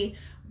fancy.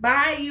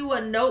 Buy you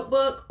a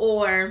notebook,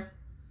 or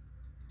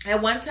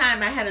at one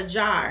time I had a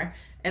jar.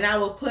 And I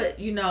will put,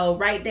 you know,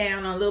 write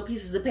down on little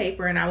pieces of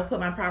paper, and I will put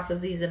my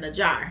prophecies in a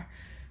jar.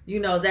 You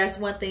know, that's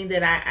one thing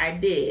that I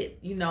did,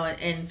 you know,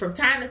 and from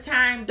time to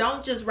time,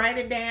 don't just write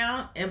it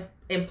down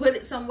and put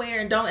it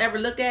somewhere and don't ever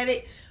look at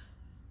it.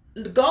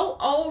 Go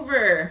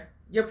over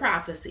your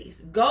prophecies.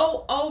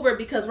 Go over,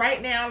 because right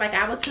now, like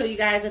I will tell you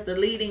guys, at the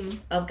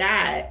leading of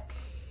God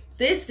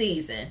this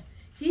season,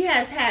 he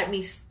has had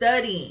me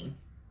studying,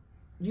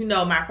 you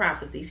know, my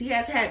prophecies. He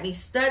has had me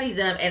study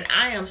them, and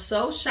I am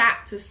so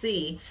shocked to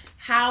see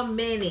how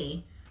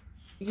many,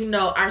 you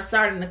know, are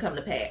starting to come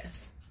to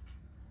pass.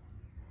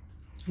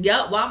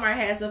 Yup, Walmart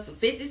has them for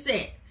 50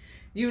 cents.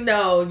 You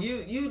know,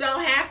 you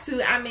don't have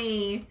to. I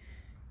mean,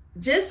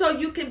 just so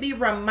you can be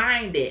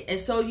reminded, and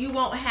so you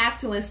won't have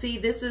to. And see,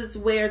 this is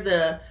where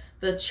the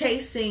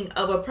chasing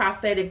of a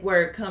prophetic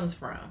word comes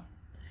from,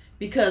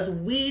 because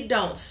we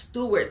don't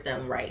steward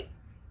them right.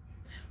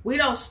 We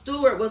don't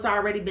steward what's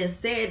already been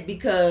said,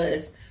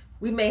 because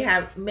we may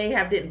have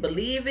didn't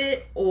believe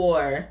it,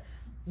 or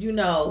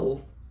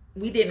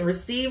we didn't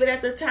receive it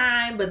at the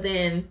time, but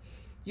then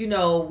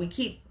we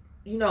keep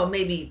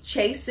maybe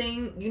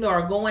chasing,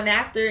 or going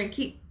after and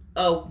keep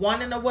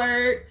wanting a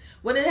word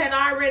when it had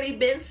already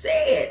been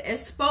said and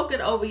spoken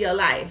over your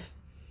life.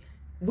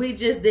 We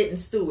just didn't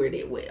steward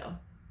it well.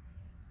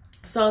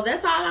 So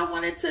that's all I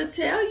wanted to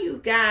tell you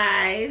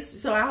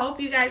guys. So I hope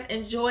you guys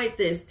enjoyed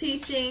this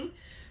teaching,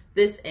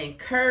 this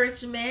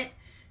encouragement.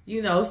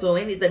 So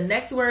the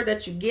next word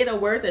that you get, or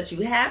words that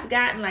you have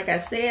gotten, like I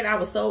said, I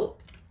was so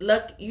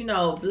lucky,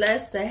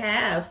 blessed to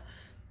have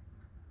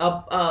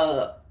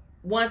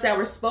ones that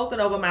were spoken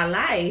over my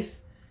life,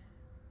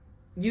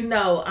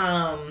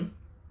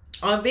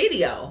 on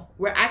video,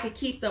 where I could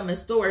keep them and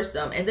storage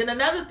them. And then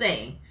another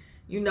thing,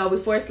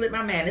 before it slipped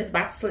my mind, it's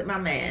about to slip my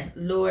mind.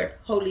 Lord,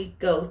 Holy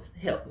Ghost,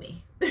 help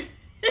me.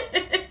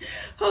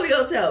 Holy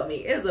Ghost, help me.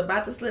 It's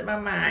about to slip my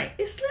mind.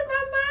 It slipped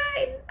my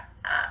mind.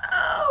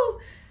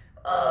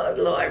 Oh,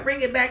 Lord,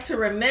 bring it back to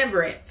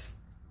remembrance.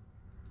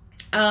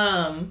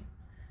 Thank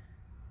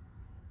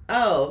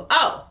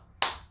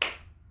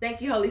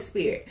you, Holy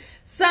Spirit.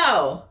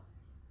 So,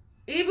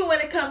 even when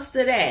it comes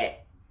to that,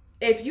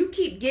 if you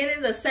keep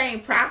getting the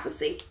same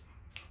prophecy,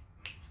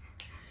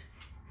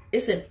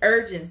 it's an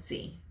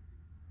urgency.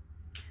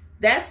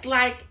 That's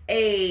like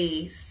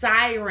a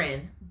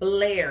siren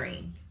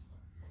blaring.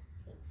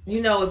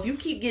 If you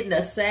keep getting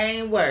the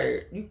same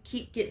word, you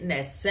keep getting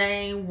that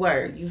same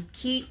word, you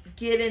keep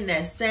getting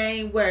that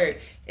same word,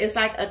 it's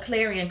like a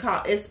clarion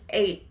call. It's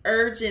a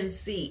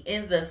urgency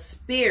in the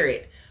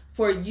spirit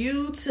for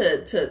you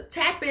to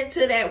tap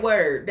into that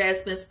word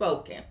that's been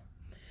spoken.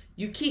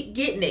 You keep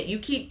getting it. You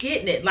keep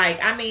getting it.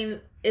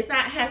 It's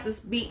not has to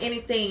be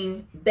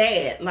anything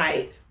bad,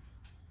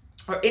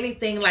 or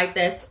anything like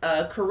that's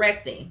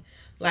correcting.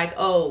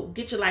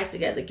 Get your life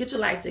together. Get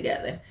your life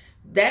together.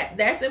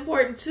 That's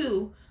important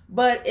too.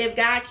 But if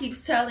God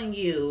keeps telling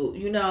you,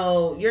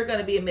 you're going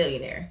to be a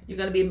millionaire. You're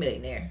going to be a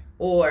millionaire.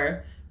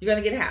 Or you're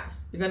going to get a house.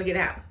 You're going to get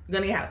a house. You're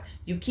going to get a house.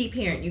 You keep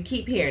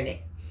hearing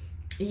it.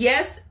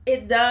 Yes,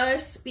 it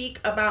does speak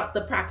about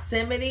the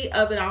proximity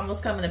of it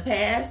almost coming to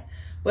pass.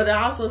 But it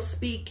also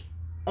speak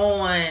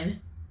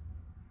on,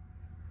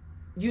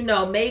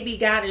 maybe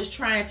God is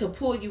trying to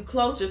pull you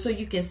closer so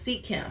you can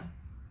seek him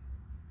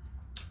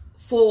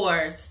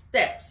for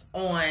steps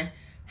on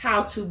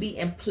how to be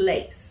in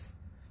place.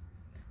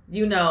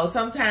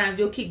 Sometimes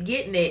you'll keep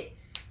getting it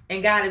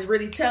and God is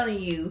really telling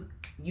you,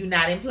 you're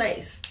not in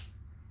place.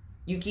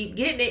 You keep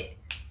getting it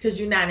because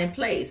you're not in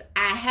place.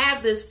 I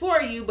have this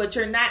for you, but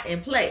you're not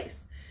in place.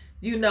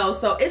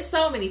 So it's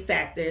so many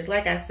factors,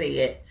 like I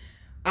said.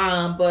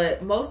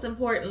 But most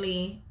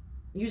importantly,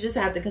 you just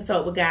have to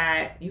consult with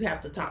God. You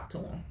have to talk to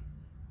him.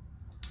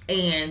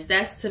 And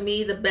that's, to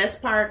me, the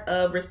best part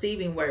of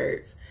receiving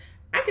words.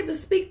 I get to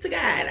speak to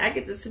God. I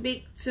get to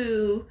speak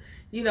to,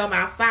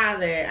 my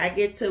Father.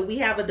 We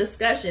have a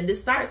discussion.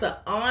 This starts an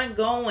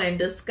ongoing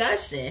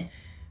discussion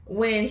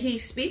when he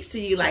speaks to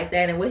you like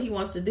that and what he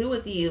wants to do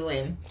with you.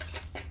 And,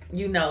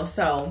 and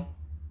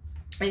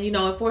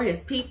for his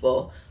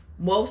people,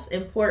 most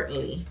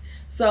importantly.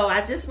 So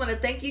I just want to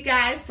thank you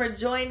guys for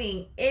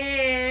joining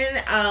in.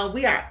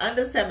 We are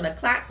under 7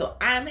 o'clock, so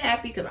I'm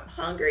happy because I'm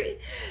hungry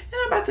and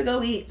I'm about to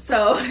go eat.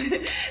 So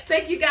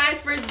thank you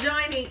guys for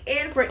joining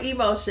in for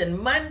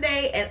Emotion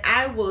Monday, and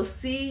I will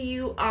see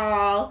you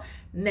all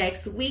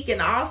next week.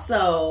 And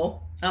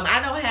also, I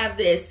don't have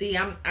this. See,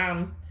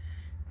 I'm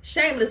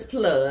shameless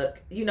plug,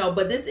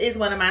 but this is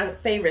one of my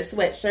favorite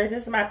sweatshirts.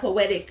 This is my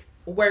poetic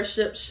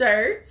worship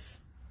shirts.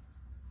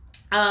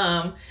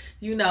 I'm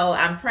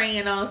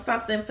praying on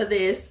something for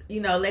this,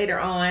 later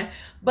on.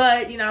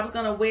 But, I was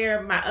going to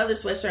wear my other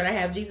sweatshirt. I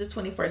have Jesus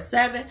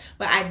 24/7.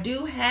 But I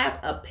do have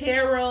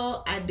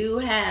apparel. I do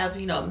have,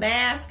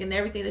 mask and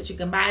everything that you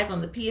can buy is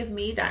on the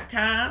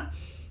pfme.com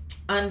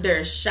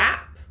under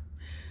shop.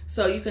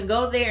 So you can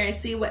go there and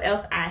see what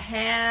else I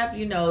have.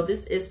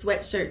 This is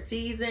sweatshirt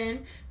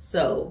season.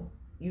 So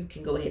you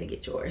can go ahead and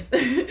get yours.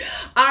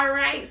 All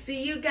right.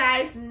 See you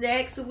guys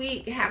next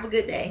week. Have a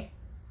good day.